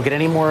 They don't get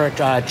any more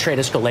trade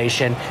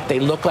escalation.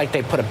 They look like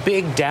they put a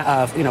big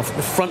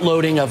front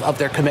loading of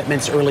their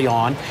commitments early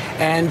on,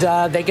 and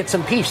they get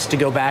some peace to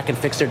go back and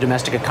fix their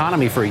domestic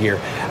economy for a year.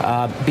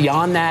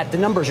 Beyond that, the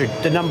numbers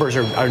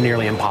are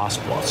nearly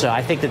impossible. So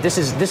I think that this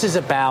is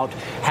about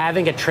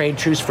having a trade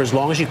truce for as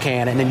long as you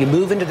can, and then you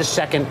move into the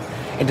second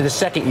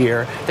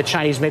year. The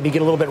Chinese maybe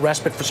get a little bit of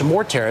respite for some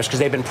more tariffs because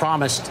they've been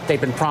promised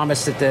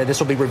that this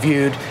will be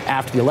reviewed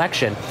after the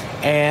election,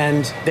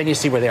 and then you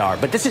see where they are.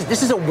 But this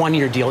is a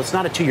 1-year deal. It's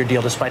not a 2-year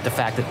deal, despite the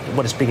fact that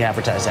what it's being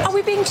advertised as. Are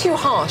we being too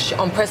harsh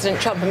on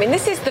President Trump? I mean,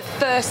 this is the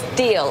first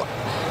deal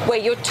where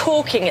you're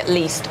talking at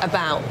least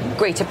about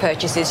greater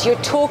purchases. You're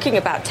talking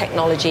about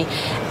technology.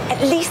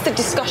 At least the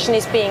discussion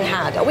is being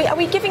had. Are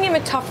we giving him a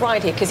tough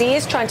ride here? Because he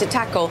is trying to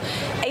tackle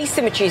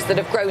asymmetries that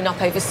have grown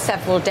up over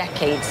several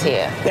decades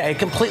here. Yeah, it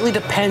completely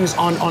depends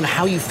on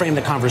how you frame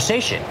the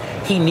conversation.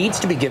 He needs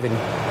to be given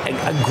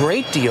a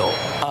great deal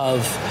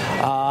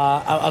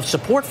of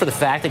support for the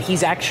fact that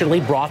he's actually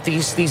brought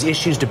these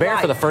issues to bear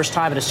for the first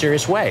time in a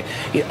serious way.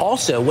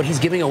 Also, what he's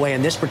giving away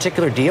in this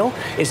particular deal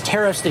is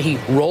tariffs that he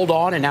rolled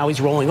on and now he's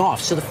rolling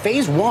off. So the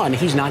phase one,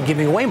 he's not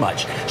giving away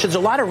much. So there's a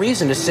lot of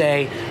reason to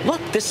say,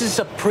 look, this is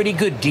a pretty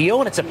good deal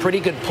and it's a pretty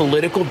good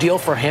political deal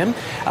for him.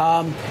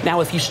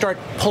 Now, if you start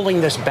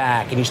pulling this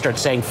back and you start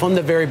saying from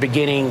the very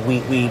beginning, we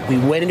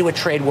went into a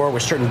trade war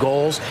with certain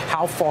goals,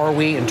 how far are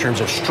we in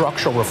terms of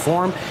structural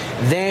reform,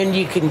 then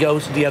you can go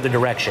the other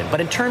direction.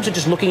 But in terms of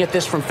just looking at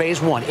this from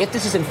phase one, if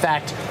this is in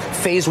fact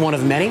phase one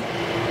of many,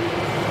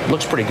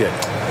 looks pretty good.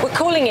 We're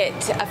calling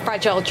it a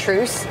fragile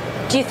truce.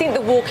 Do you think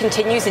the war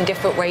continues in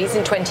different ways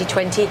in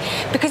 2020?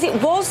 Because it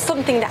was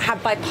something that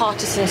had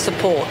bipartisan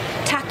support.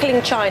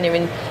 Tackling China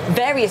in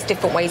various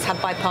different ways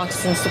had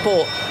bipartisan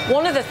support.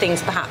 One of the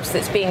things perhaps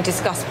that's being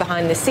discussed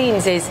behind the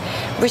scenes is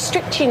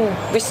restricting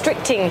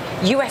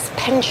U.S.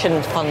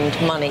 pension fund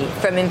money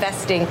from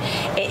investing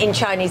in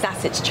Chinese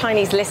assets,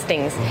 Chinese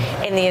listings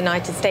in the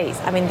United States.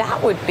 I mean,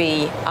 that would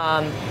be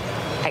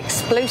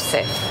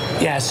explosive.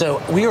 Yeah,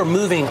 so we are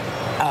moving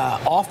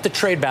off the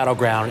trade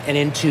battleground and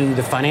into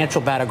the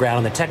financial battleground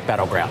and the tech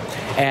battleground.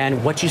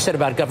 And what you said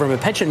about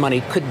government pension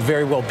money could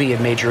very well be a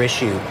major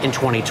issue in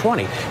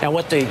 2020. Now,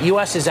 what the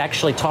U.S. is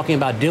actually talking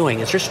about doing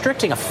is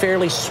restricting a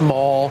fairly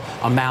small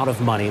amount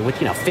of money, with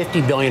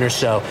 50 billion or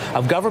so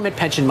of government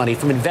pension money,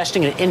 from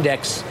investing in an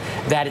index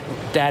that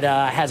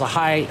has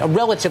a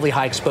relatively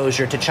high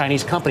exposure to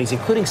Chinese companies,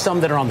 including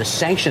some that are on the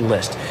sanction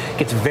list.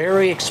 Gets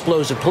very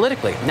explosive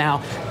politically.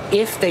 Now,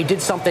 if they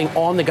did something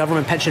on the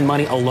government pension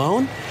money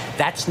alone,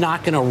 that's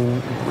not going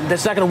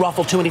to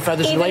ruffle too many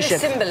feathers in the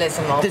relationship. The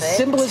symbolism of the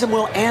symbolism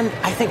will, and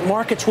I think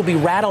markets will be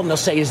rattled, and they'll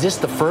say, is this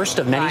the first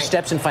of many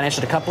steps in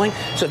financial decoupling?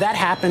 So that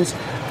happens.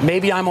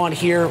 Maybe I'm on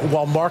here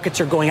while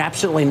markets are going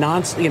absolutely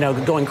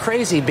going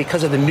crazy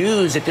because of the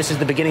news that this is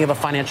the beginning of a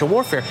financial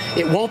warfare.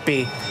 It won't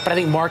be, but I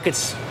think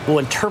markets will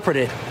interpret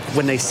it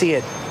when they see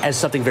it as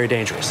something very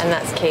dangerous. And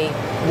that's key.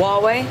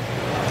 Huawei?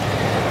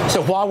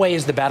 So Huawei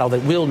is the battle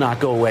that will not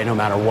go away no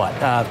matter what.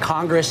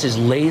 Congress is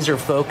laser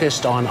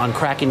focused on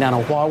cracking down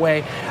on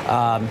Huawei.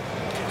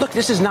 Look,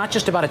 this is not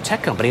just about a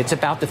tech company. It's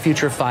about the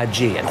future of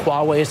 5G. And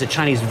Huawei is the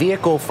Chinese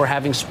vehicle for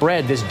having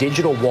spread this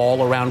digital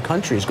wall around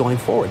countries going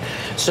forward.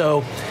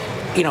 So,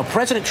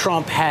 President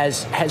Trump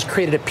has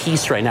created a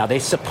peace right now. They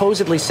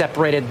supposedly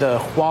separated the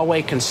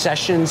Huawei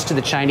concessions to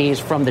the Chinese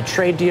from the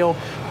trade deal,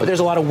 but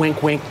there's a lot of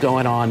wink-wink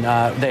going on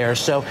there.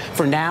 So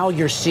for now,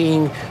 you're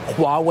seeing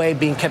Huawei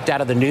being kept out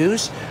of the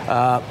news.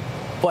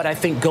 But I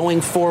think going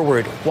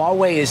forward,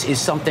 Huawei is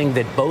something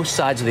that both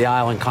sides of the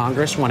aisle in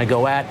Congress want to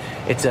go at.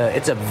 It's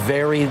a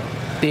very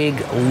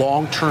big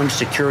long-term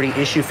security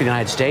issue for the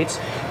United States,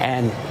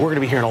 and we're going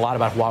to be hearing a lot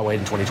about Huawei in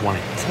 2020.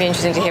 It's going to be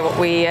interesting to hear what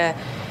we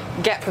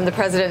get from the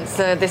presidents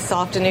this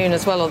afternoon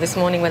as well, or this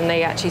morning when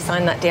they actually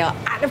sign that deal.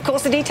 And, of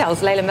course, the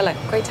details. Layla Miller,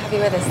 great to have you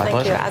with us.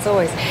 Thank you, as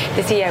always.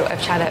 The CEO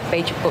of China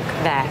Beige Book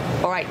there.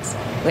 All right,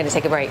 we're going to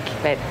take a break.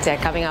 But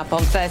coming up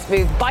on First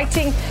Move,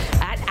 biting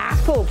at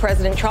Apple,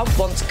 President Trump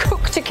wants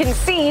Cook to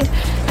concede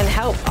and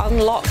help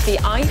unlock the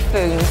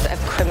iPhones of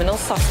criminal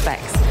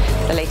suspects.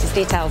 The latest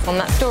details on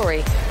that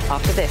story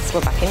after this.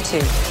 We're back in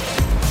 2.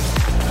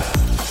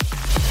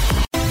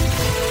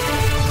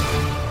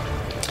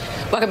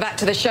 Welcome back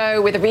to the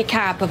show with a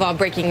recap of our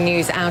breaking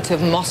news out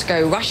of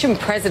Moscow. Russian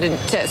Prime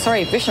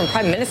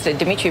Minister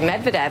Dmitry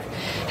Medvedev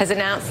has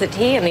announced that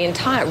he and the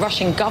entire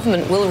Russian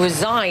government will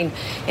resign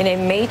in a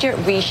major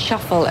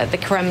reshuffle at the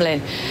Kremlin.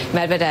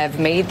 Medvedev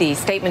made the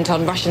statement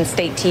on Russian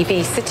state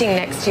TV sitting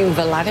next to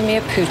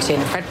Vladimir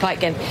Putin. Fred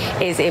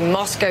Pleitgen is in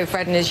Moscow.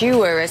 Fred, and as you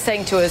were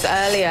saying to us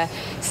earlier,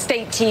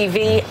 state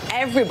TV,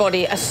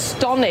 everybody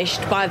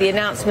astonished by the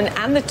announcement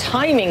and the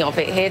timing of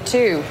it here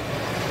too.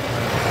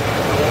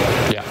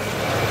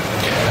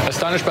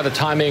 Astonished by the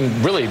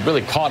timing,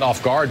 really caught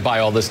off guard by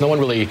all this. No one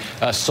really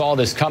saw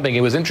this coming.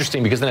 It was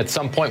interesting because then at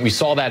some point we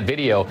saw that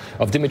video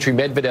of Dmitry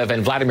Medvedev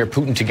and Vladimir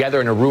Putin together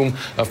in a room,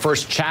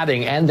 first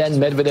chatting, and then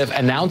Medvedev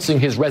announcing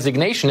his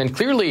resignation and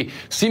clearly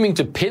seeming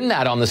to pin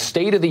that on the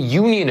State of the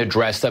Union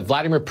address that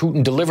Vladimir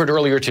Putin delivered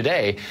earlier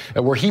today,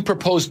 where he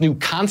proposed new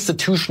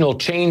constitutional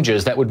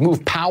changes that would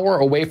move power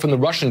away from the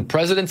Russian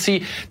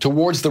presidency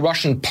towards the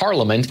Russian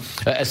parliament,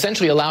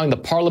 essentially allowing the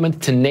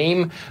parliament to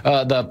name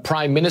the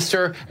prime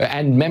minister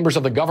and members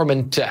of the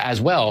government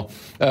as well.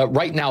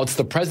 Right now, it's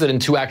the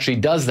president who actually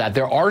does that.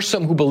 There are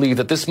some who believe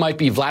that this might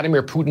be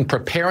Vladimir Putin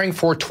preparing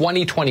for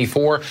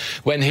 2024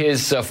 when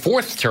his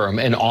fourth term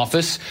in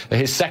office,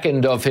 his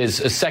second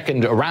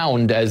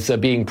round as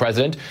being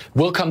president,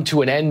 will come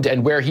to an end,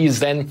 and where he's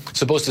then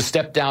supposed to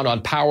step down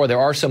on power. There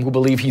are some who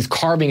believe he's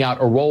carving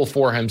out a role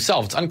for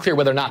himself. It's unclear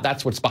whether or not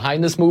that's what's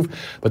behind this move,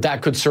 but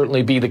that could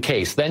certainly be the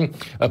case. Then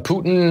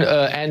Putin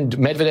and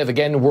Medvedev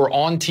again were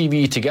on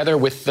TV together,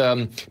 with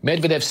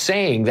Medvedev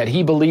saying that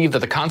he believed that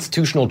the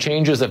constitutional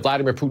changes that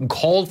Vladimir Putin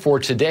called for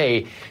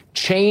today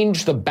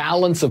change the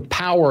balance of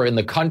power in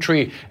the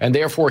country, and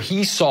therefore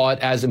he saw it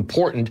as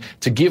important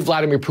to give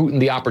Vladimir Putin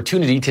the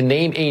opportunity to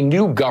name a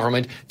new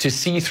government to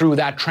see through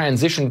that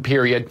transition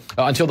period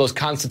until those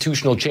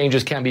constitutional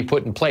changes can be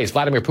put in place.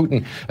 Vladimir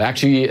Putin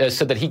actually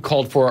said that he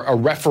called for a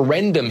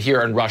referendum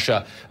here in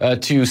Russia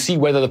to see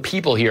whether the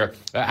people here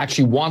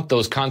actually want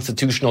those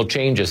constitutional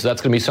changes. So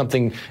that's going to be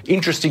something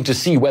interesting to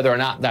see whether or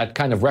not that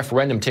kind of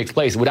referendum takes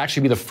place. It would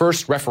actually be the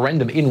first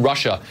referendum in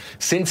Russia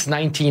since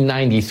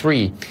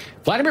 1993.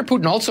 Vladimir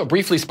Putin also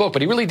briefly spoke,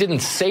 but he really didn't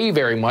say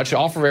very much,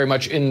 offer very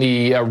much in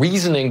the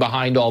reasoning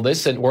behind all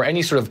this or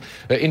any sort of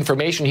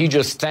information. He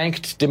just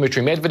thanked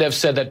Dmitry Medvedev,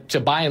 said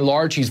that by and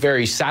large he's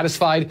very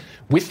satisfied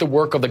with the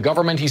work of the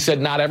government. He said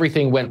not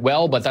everything went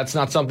well, but that's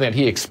not something that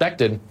he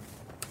expected.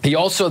 He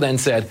also then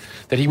said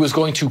that he was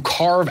going to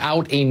carve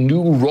out a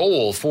new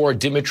role for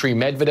Dmitry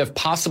Medvedev,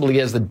 possibly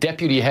as the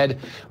deputy head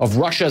of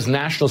Russia's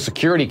National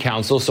Security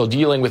Council, so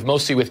dealing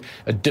mostly with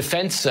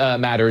defense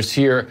matters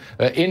here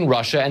in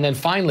Russia. And then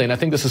finally, and I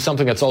think this is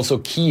something that's also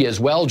key as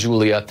well,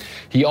 Julia,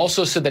 he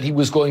also said that he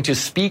was going to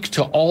speak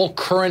to all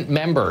current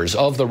members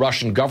of the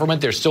Russian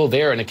government. They're still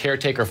there in a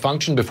caretaker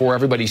function before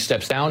everybody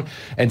steps down,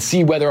 and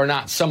see whether or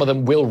not some of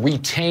them will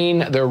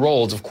retain their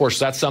roles. Of course,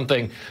 that's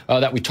something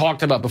that we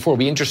talked about before. It'll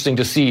be interesting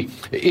to see see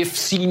if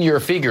senior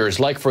figures,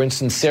 like, for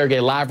instance, Sergei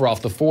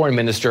Lavrov, the foreign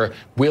minister,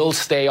 will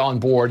stay on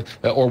board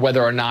or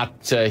whether or not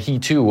he,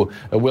 too,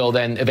 will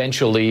then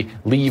eventually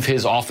leave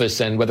his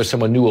office and whether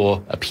someone new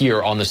will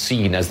appear on the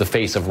scene as the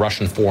face of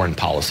Russian foreign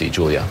policy,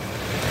 Julia.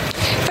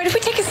 But if we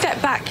take a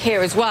step back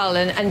here as well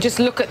and just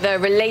look at the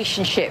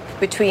relationship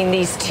between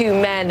these two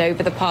men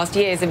over the past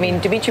years. I mean,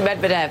 Dmitry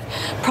Medvedev,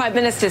 Prime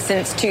Minister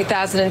since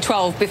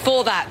 2012.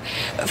 Before that,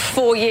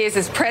 4 years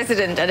as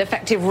President, an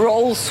effective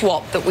role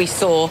swap that we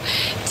saw.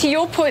 To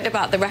your point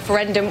about the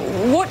referendum,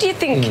 what do you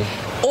think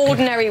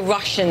ordinary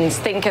Russians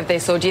think of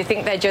this? Or do you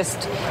think they're just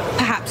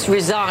perhaps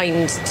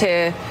resigned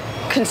to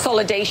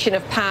consolidation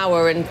of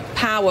power and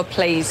power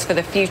plays for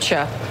the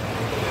future?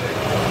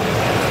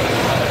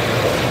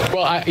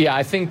 Well,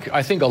 I think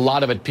a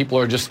lot of it, people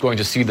are just going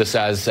to see this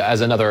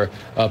as another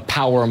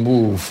power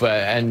move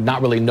and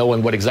not really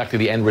knowing what exactly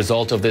the end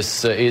result of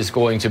this is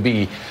going to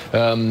be.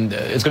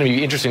 It's going to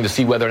be interesting to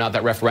see whether or not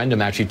that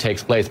referendum actually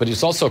takes place. But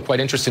it's also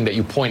quite interesting that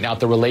you point out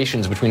the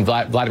relations between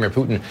Vladimir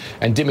Putin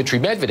and Dmitry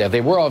Medvedev.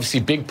 They were obviously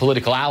big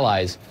political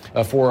allies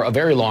for a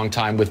very long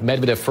time, with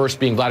Medvedev first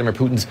being Vladimir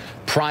Putin's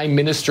prime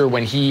minister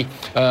when he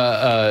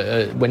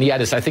had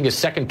his, I think, his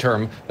second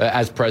term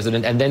as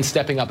president, and then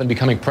stepping up and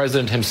becoming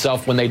president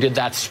himself when they did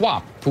that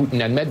swap,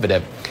 Putin and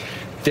Medvedev.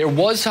 There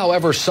was,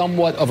 however,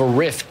 somewhat of a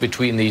rift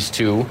between these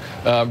two,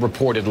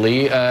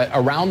 reportedly,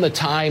 around the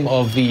time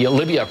of the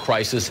Libya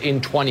crisis in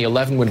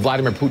 2011, when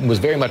Vladimir Putin was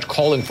very much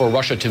calling for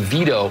Russia to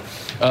veto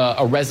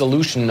a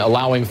resolution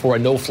allowing for a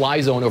no-fly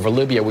zone over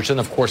Libya, which then,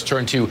 of course,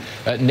 turned to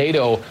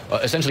NATO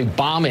essentially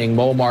bombing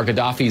Muammar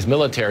Gaddafi's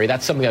military.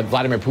 That's something that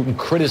Vladimir Putin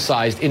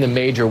criticized in a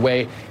major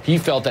way. He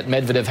felt that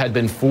Medvedev had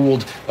been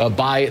fooled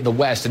by the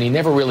West, and he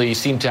never really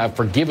seemed to have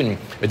forgiven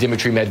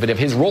Dmitry Medvedev.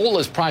 His role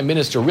as prime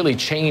minister really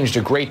changed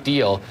a great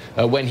deal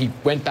when he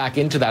went back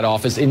into that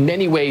office. In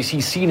many ways,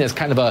 he's seen as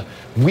kind of a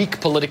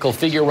weak political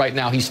figure right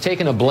now. He's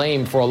taken a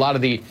blame for a lot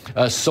of the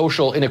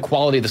social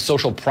inequality, the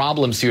social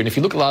problems here. And if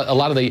you look at a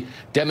lot of the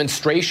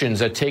demonstrations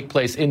that take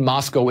place in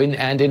Moscow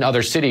and in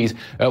other cities,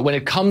 when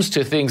it comes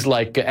to things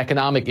like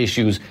economic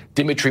issues,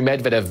 Dmitry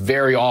Medvedev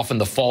very often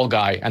the fall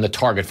guy and the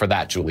target for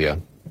that, Julia.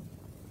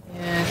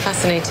 Yeah,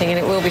 fascinating, and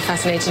it will be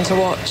fascinating to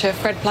watch.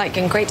 Fred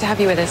Pleitgen, great to have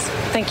you with us.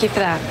 Thank you for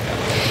that.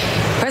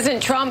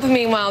 President Trump,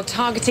 meanwhile,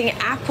 targeting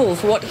Apple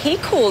for what he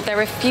called their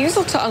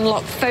refusal to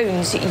unlock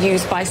phones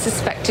used by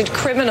suspected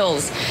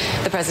criminals.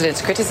 The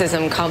president's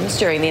criticism comes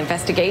during the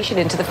investigation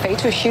into the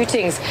fatal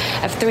shootings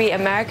of 3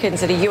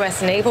 Americans at a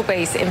U.S. naval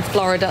base in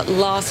Florida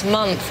last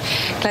month.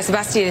 Claire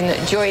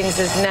Sebastian joins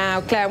us now.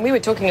 Claire, we were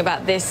talking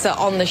about this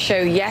on the show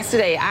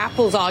yesterday.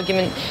 Apple's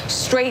argument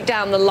straight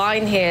down the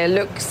line here.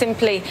 Look,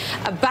 simply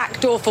a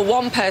backdoor for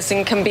one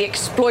person can be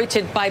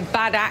exploited by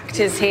bad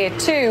actors here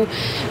too.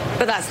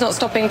 But that's not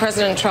stopping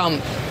President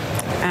Trump.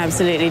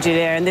 Absolutely,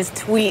 Julia. And this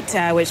tweet,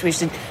 which we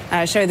should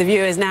show the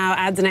viewers now,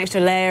 adds an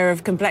extra layer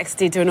of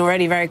complexity to an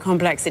already very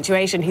complex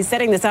situation. He's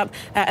setting this up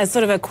as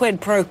sort of a quid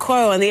pro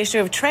quo on the issue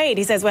of trade.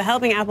 He says, we're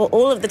helping Apple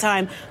all of the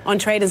time on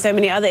trade and so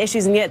many other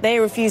issues, and yet they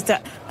refuse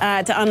to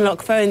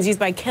unlock phones used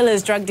by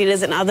killers, drug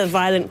dealers, and other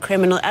violent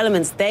criminal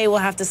elements. They will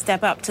have to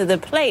step up to the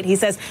plate, he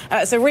says.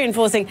 So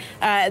reinforcing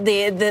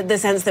the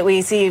sense that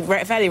we see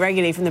fairly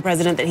regularly from the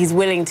president that he's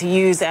willing to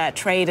use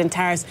trade and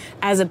tariffs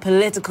as a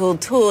political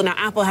tool. Now,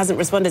 Apple hasn't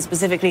responded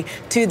specifically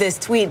to this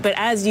tweet, but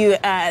as you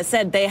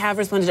said, they have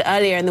responded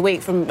earlier in the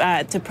week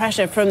to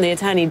pressure from the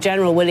Attorney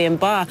General, William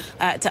Barr,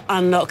 to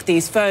unlock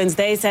these phones.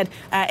 They said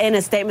in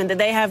a statement that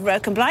they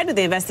have complied with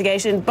the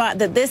investigation, but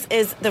that this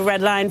is the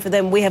red line for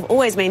them. We have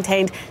always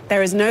maintained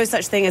there is no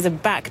such thing as a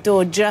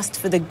backdoor just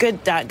for the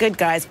good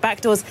guys.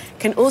 Backdoors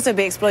can also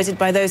be exploited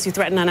by those who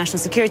threaten our national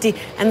security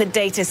and the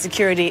data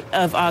security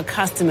of our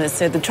customers.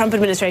 So the Trump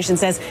administration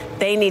says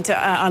they need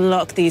to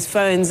unlock these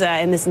phones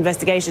in this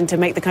investigation to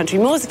make the country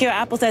more secure.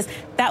 Apple says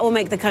that will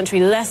make the country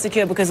less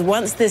secure, because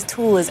once this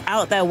tool is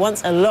out there,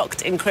 once a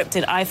locked,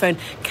 encrypted iPhone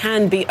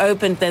can be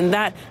opened, then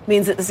that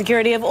means that the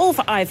security of all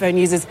iPhone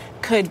users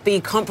could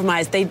be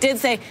compromised. They did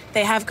say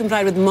they have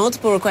complied with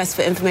multiple requests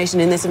for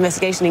information in this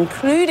investigation,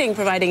 including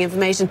providing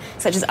information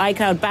such as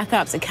iCloud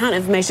backups, account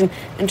information,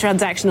 and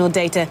transactional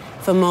data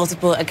for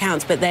multiple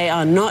accounts. But they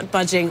are not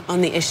budging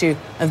on the issue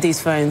of these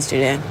phones,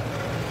 Julia.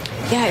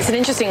 Yeah, it's an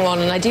interesting one,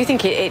 and I do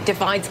think it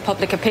divides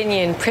public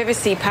opinion.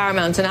 Privacy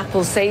paramount, and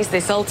Apple says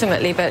this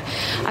ultimately, but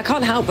I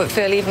can't help but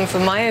feel, even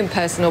from my own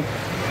personal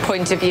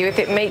point of view, if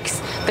it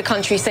makes the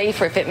country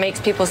safer, if it makes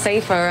people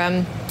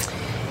safer,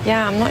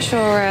 yeah, I'm not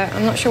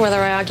sure whether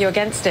I argue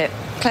against it.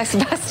 Claire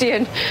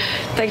Sebastian,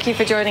 thank you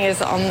for joining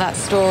us on that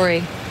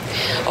story.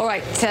 All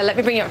right, let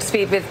me bring you up to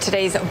speed with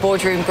today's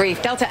boardroom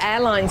brief. Delta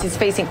Airlines is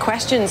facing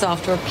questions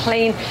after a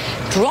plane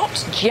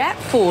dropped jet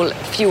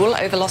fuel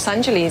over Los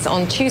Angeles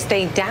on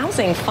Tuesday,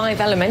 dousing 5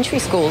 elementary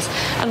schools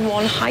and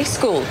 1 high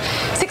school.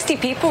 60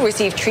 people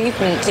received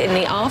treatment in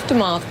the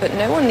aftermath, but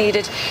no one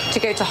needed to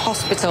go to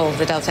hospital.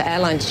 The Delta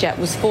Airlines jet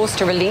was forced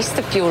to release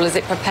the fuel as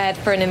it prepared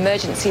for an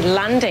emergency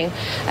landing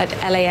at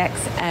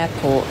LAX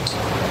airport.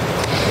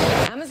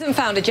 Amazon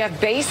founder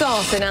Jeff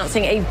Bezos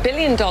announcing a $1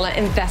 billion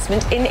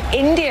investment in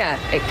India.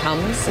 It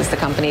comes as the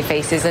company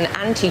faces an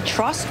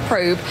antitrust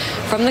probe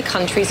from the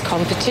country's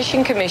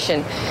competition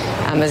commission.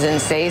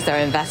 Amazon says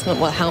their investment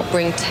will help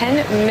bring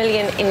 10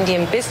 million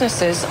Indian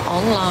businesses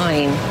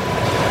online.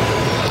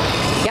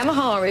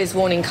 Yamaha is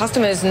warning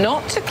customers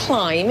not to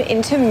climb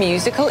into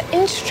musical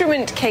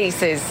instrument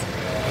cases.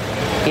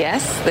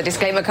 Yes, the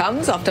disclaimer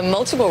comes after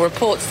multiple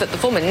reports that the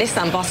former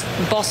Nissan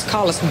boss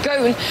Carlos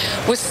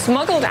Ghosn was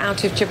smuggled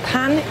out of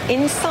Japan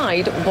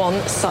inside one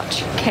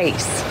such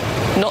case.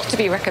 Not to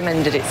be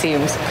recommended, it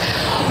seems.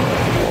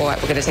 All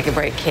right, we're going to take a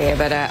break here,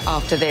 but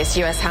after this,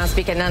 U.S. House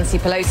Speaker Nancy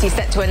Pelosi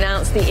set to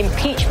announce the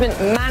impeachment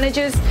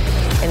managers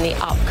in the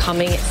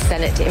upcoming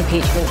Senate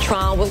impeachment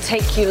trial. We'll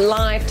take you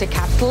live to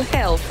Capitol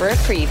Hill for a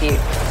preview.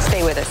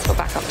 Stay with us. We're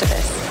back after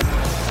this.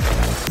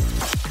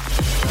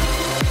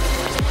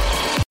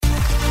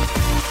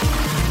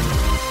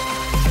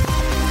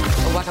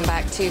 Welcome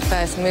back to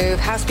First Move.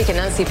 House Speaker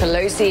Nancy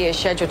Pelosi is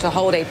scheduled to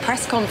hold a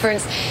press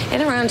conference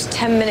in around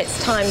 10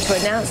 minutes' time to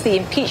announce the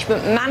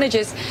impeachment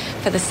managers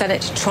for the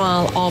Senate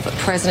trial of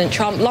President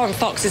Trump. Lauren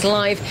Fox is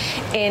live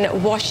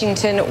in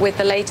Washington with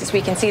the latest.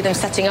 We can see them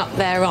setting up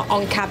there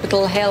on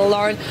Capitol Hill.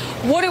 Lauren,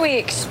 what are we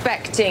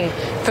expecting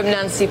from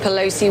Nancy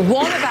Pelosi?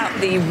 One, about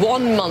the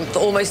 1 month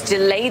almost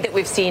delay that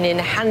we've seen in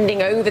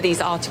handing over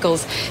these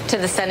articles to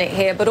the Senate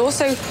here, but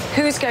also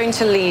who's going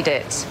to lead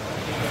it?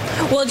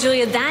 Well,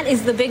 Julia, that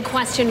is the big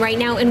question right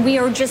now, and we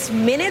are just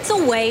minutes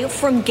away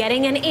from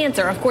getting an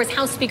answer. Of course,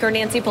 House Speaker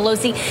Nancy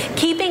Pelosi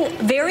keeping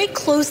very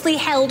closely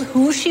held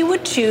who she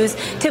would choose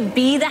to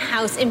be the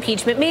House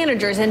impeachment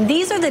managers. And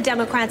these are the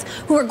Democrats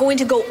who are going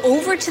to go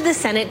over to the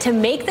Senate to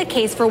make the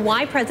case for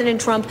why President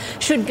Trump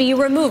should be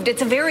removed.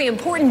 It's a very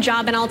important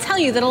job, and I'll tell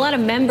you that a lot of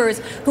members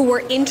who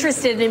were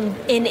interested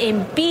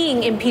in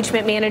being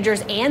impeachment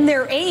managers and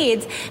their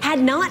aides had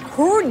not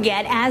heard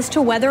yet as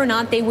to whether or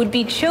not they would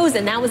be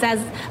chosen. That was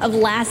as of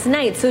last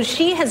night. So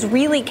she has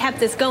really kept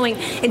this going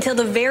until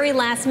the very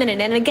last minute.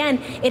 And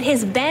again, it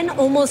has been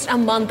almost a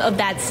month of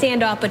that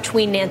standoff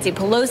between Nancy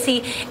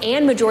Pelosi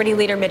and Majority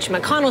Leader Mitch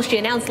McConnell. She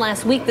announced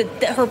last week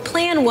that her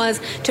plan was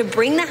to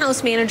bring the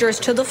House managers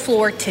to the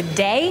floor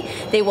today.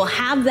 They will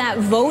have that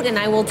vote. And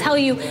I will tell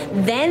you,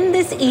 then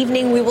this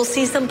evening, we will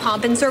see some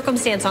pomp and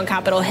circumstance on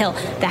Capitol Hill.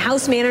 The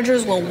House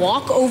managers will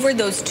walk over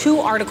those two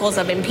articles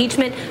of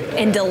impeachment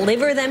and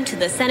deliver them to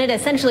the Senate,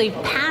 essentially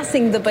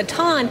passing the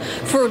baton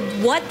for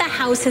what the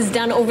House has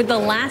done over the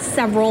last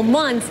several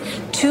months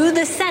to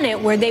the Senate,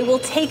 where they will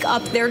take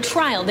up their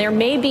trial. There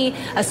may be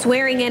a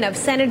swearing in of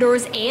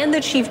senators and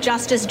the Chief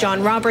Justice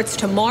John Roberts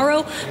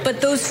tomorrow,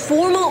 but those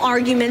formal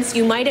arguments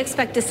you might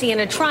expect to see in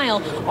a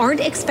trial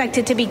aren't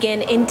expected to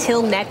begin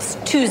until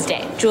next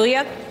Tuesday.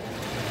 Julia?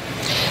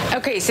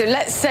 Okay, so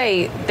let's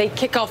say they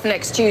kick off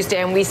next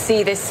Tuesday and we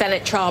see this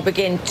Senate trial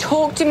begin.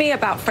 Talk to me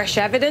about fresh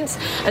evidence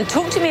and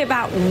talk to me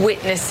about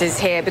witnesses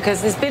here,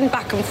 because there's been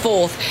back and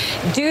forth.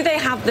 Do they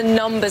have the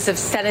numbers of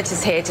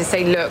senators here to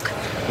say, look,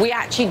 we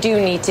actually do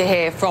need to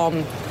hear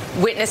from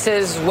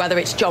witnesses, whether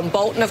it's John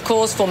Bolton, of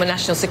course, former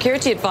national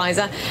security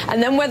advisor,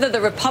 and then whether the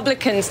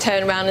Republicans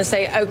turn around and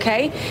say,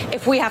 okay,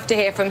 if we have to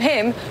hear from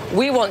him,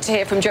 we want to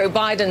hear from Joe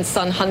Biden's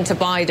son, Hunter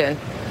Biden.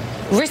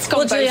 Risk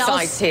on both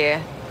sides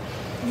here.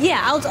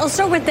 Yeah, I'll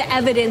start with the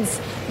evidence,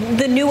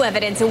 the new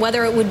evidence, and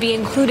whether it would be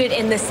included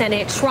in the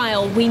Senate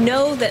trial. We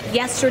know that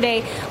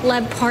yesterday,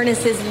 Lev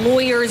Parnas's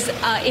lawyer's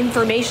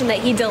information that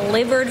he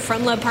delivered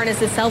from Lev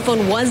Parnas's cell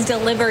phone was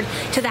delivered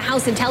to the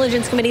House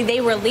Intelligence Committee.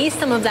 They released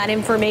some of that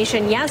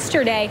information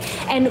yesterday.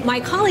 And my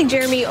colleague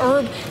Jeremy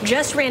Erb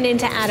just ran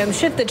into Adam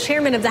Schiff, the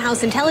chairman of the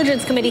House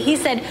Intelligence Committee. He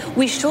said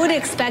we should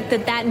expect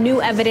that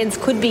new evidence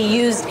could be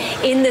used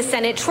in the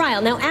Senate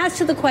trial. Now, as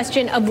to the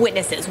question of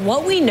witnesses,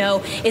 what we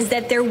know is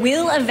that there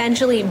will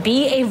eventually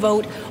be a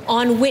vote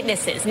on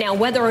witnesses. Now,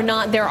 whether or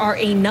not there are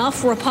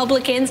enough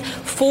Republicans,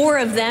 4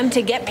 of them,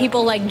 to get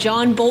people like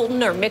John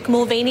Bolton or Mick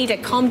Mulvaney to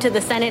come to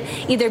the Senate,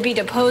 either be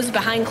deposed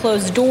behind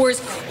closed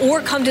doors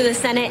or come to the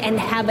Senate and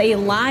have a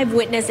live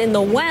witness in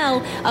the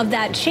well of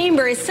that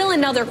chamber, is still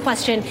another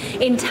question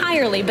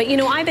entirely. But, you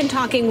know, I've been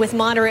talking with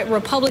moderate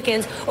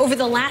Republicans over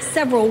the last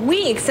several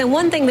weeks, and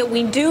one thing that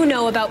we do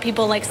know about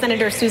people like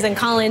Senator Susan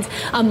Collins,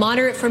 a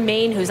moderate from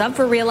Maine who's up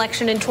for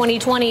re-election in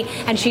 2020,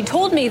 and she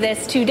told me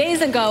this 2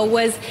 days ago,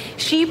 was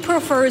she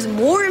prefers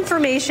more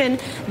information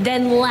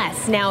than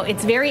less. Now,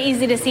 it's very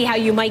easy to see how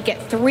you might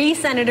get 3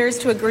 senators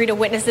to agree to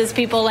witnesses,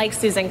 people like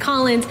Susan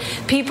Collins,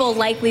 people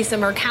like Lisa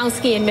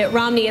Murkowski and Mitt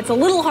Romney. It's a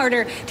little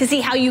harder to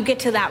see how you get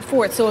to that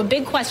 4th. So a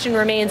big question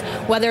remains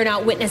whether or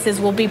not witnesses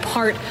will be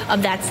part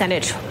of that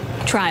Senate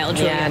trial,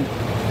 Julia.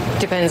 Yeah.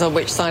 Depends on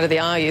which side of the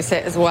aisle you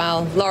sit as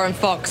well. Lauren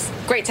Fox,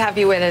 great to have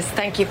you with us.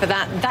 Thank you for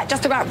that. That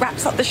just about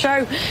wraps up the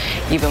show.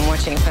 You've been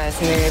watching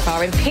First Move.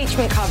 Our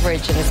impeachment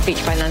coverage and the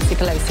speech by Nancy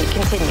Pelosi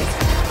continues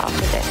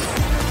after this.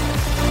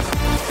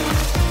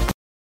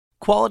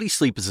 Quality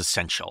sleep is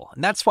essential,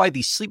 and that's why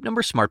the Sleep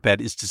Number Smart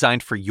Bed is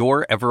designed for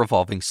your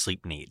ever-evolving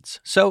sleep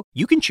needs. So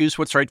you can choose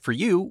what's right for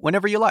you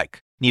whenever you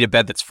like. Need a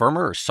bed that's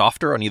firmer or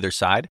softer on either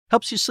side?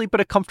 Helps you sleep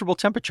at a comfortable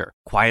temperature.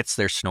 Quiets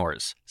their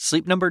snores.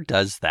 Sleep Number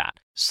does that.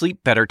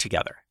 Sleep better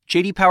together.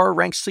 J.D. Power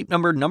ranks Sleep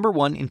Number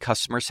 #1 in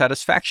customer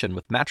satisfaction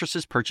with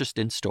mattresses purchased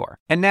in-store.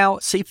 And now,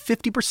 save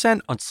 50%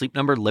 on Sleep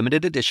Number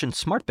limited edition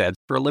smart beds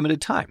for a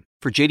limited time.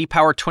 For J.D.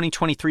 Power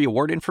 2023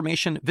 award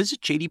information,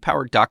 visit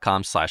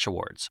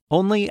jdpower.com/awards.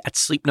 Only at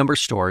Sleep Number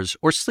stores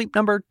or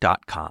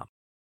sleepnumber.com.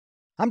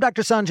 I'm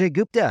Dr. Sanjay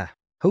Gupta,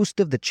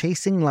 host of the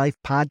Chasing Life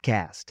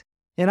podcast.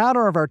 In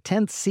honor of our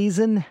 10th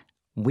season,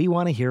 we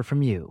want to hear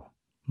from you.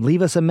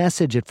 Leave us a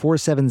message at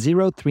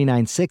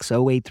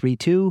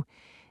 470-396-0832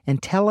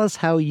 and tell us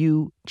how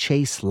you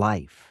chase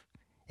life.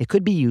 It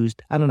could be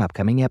used on an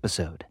upcoming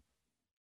episode.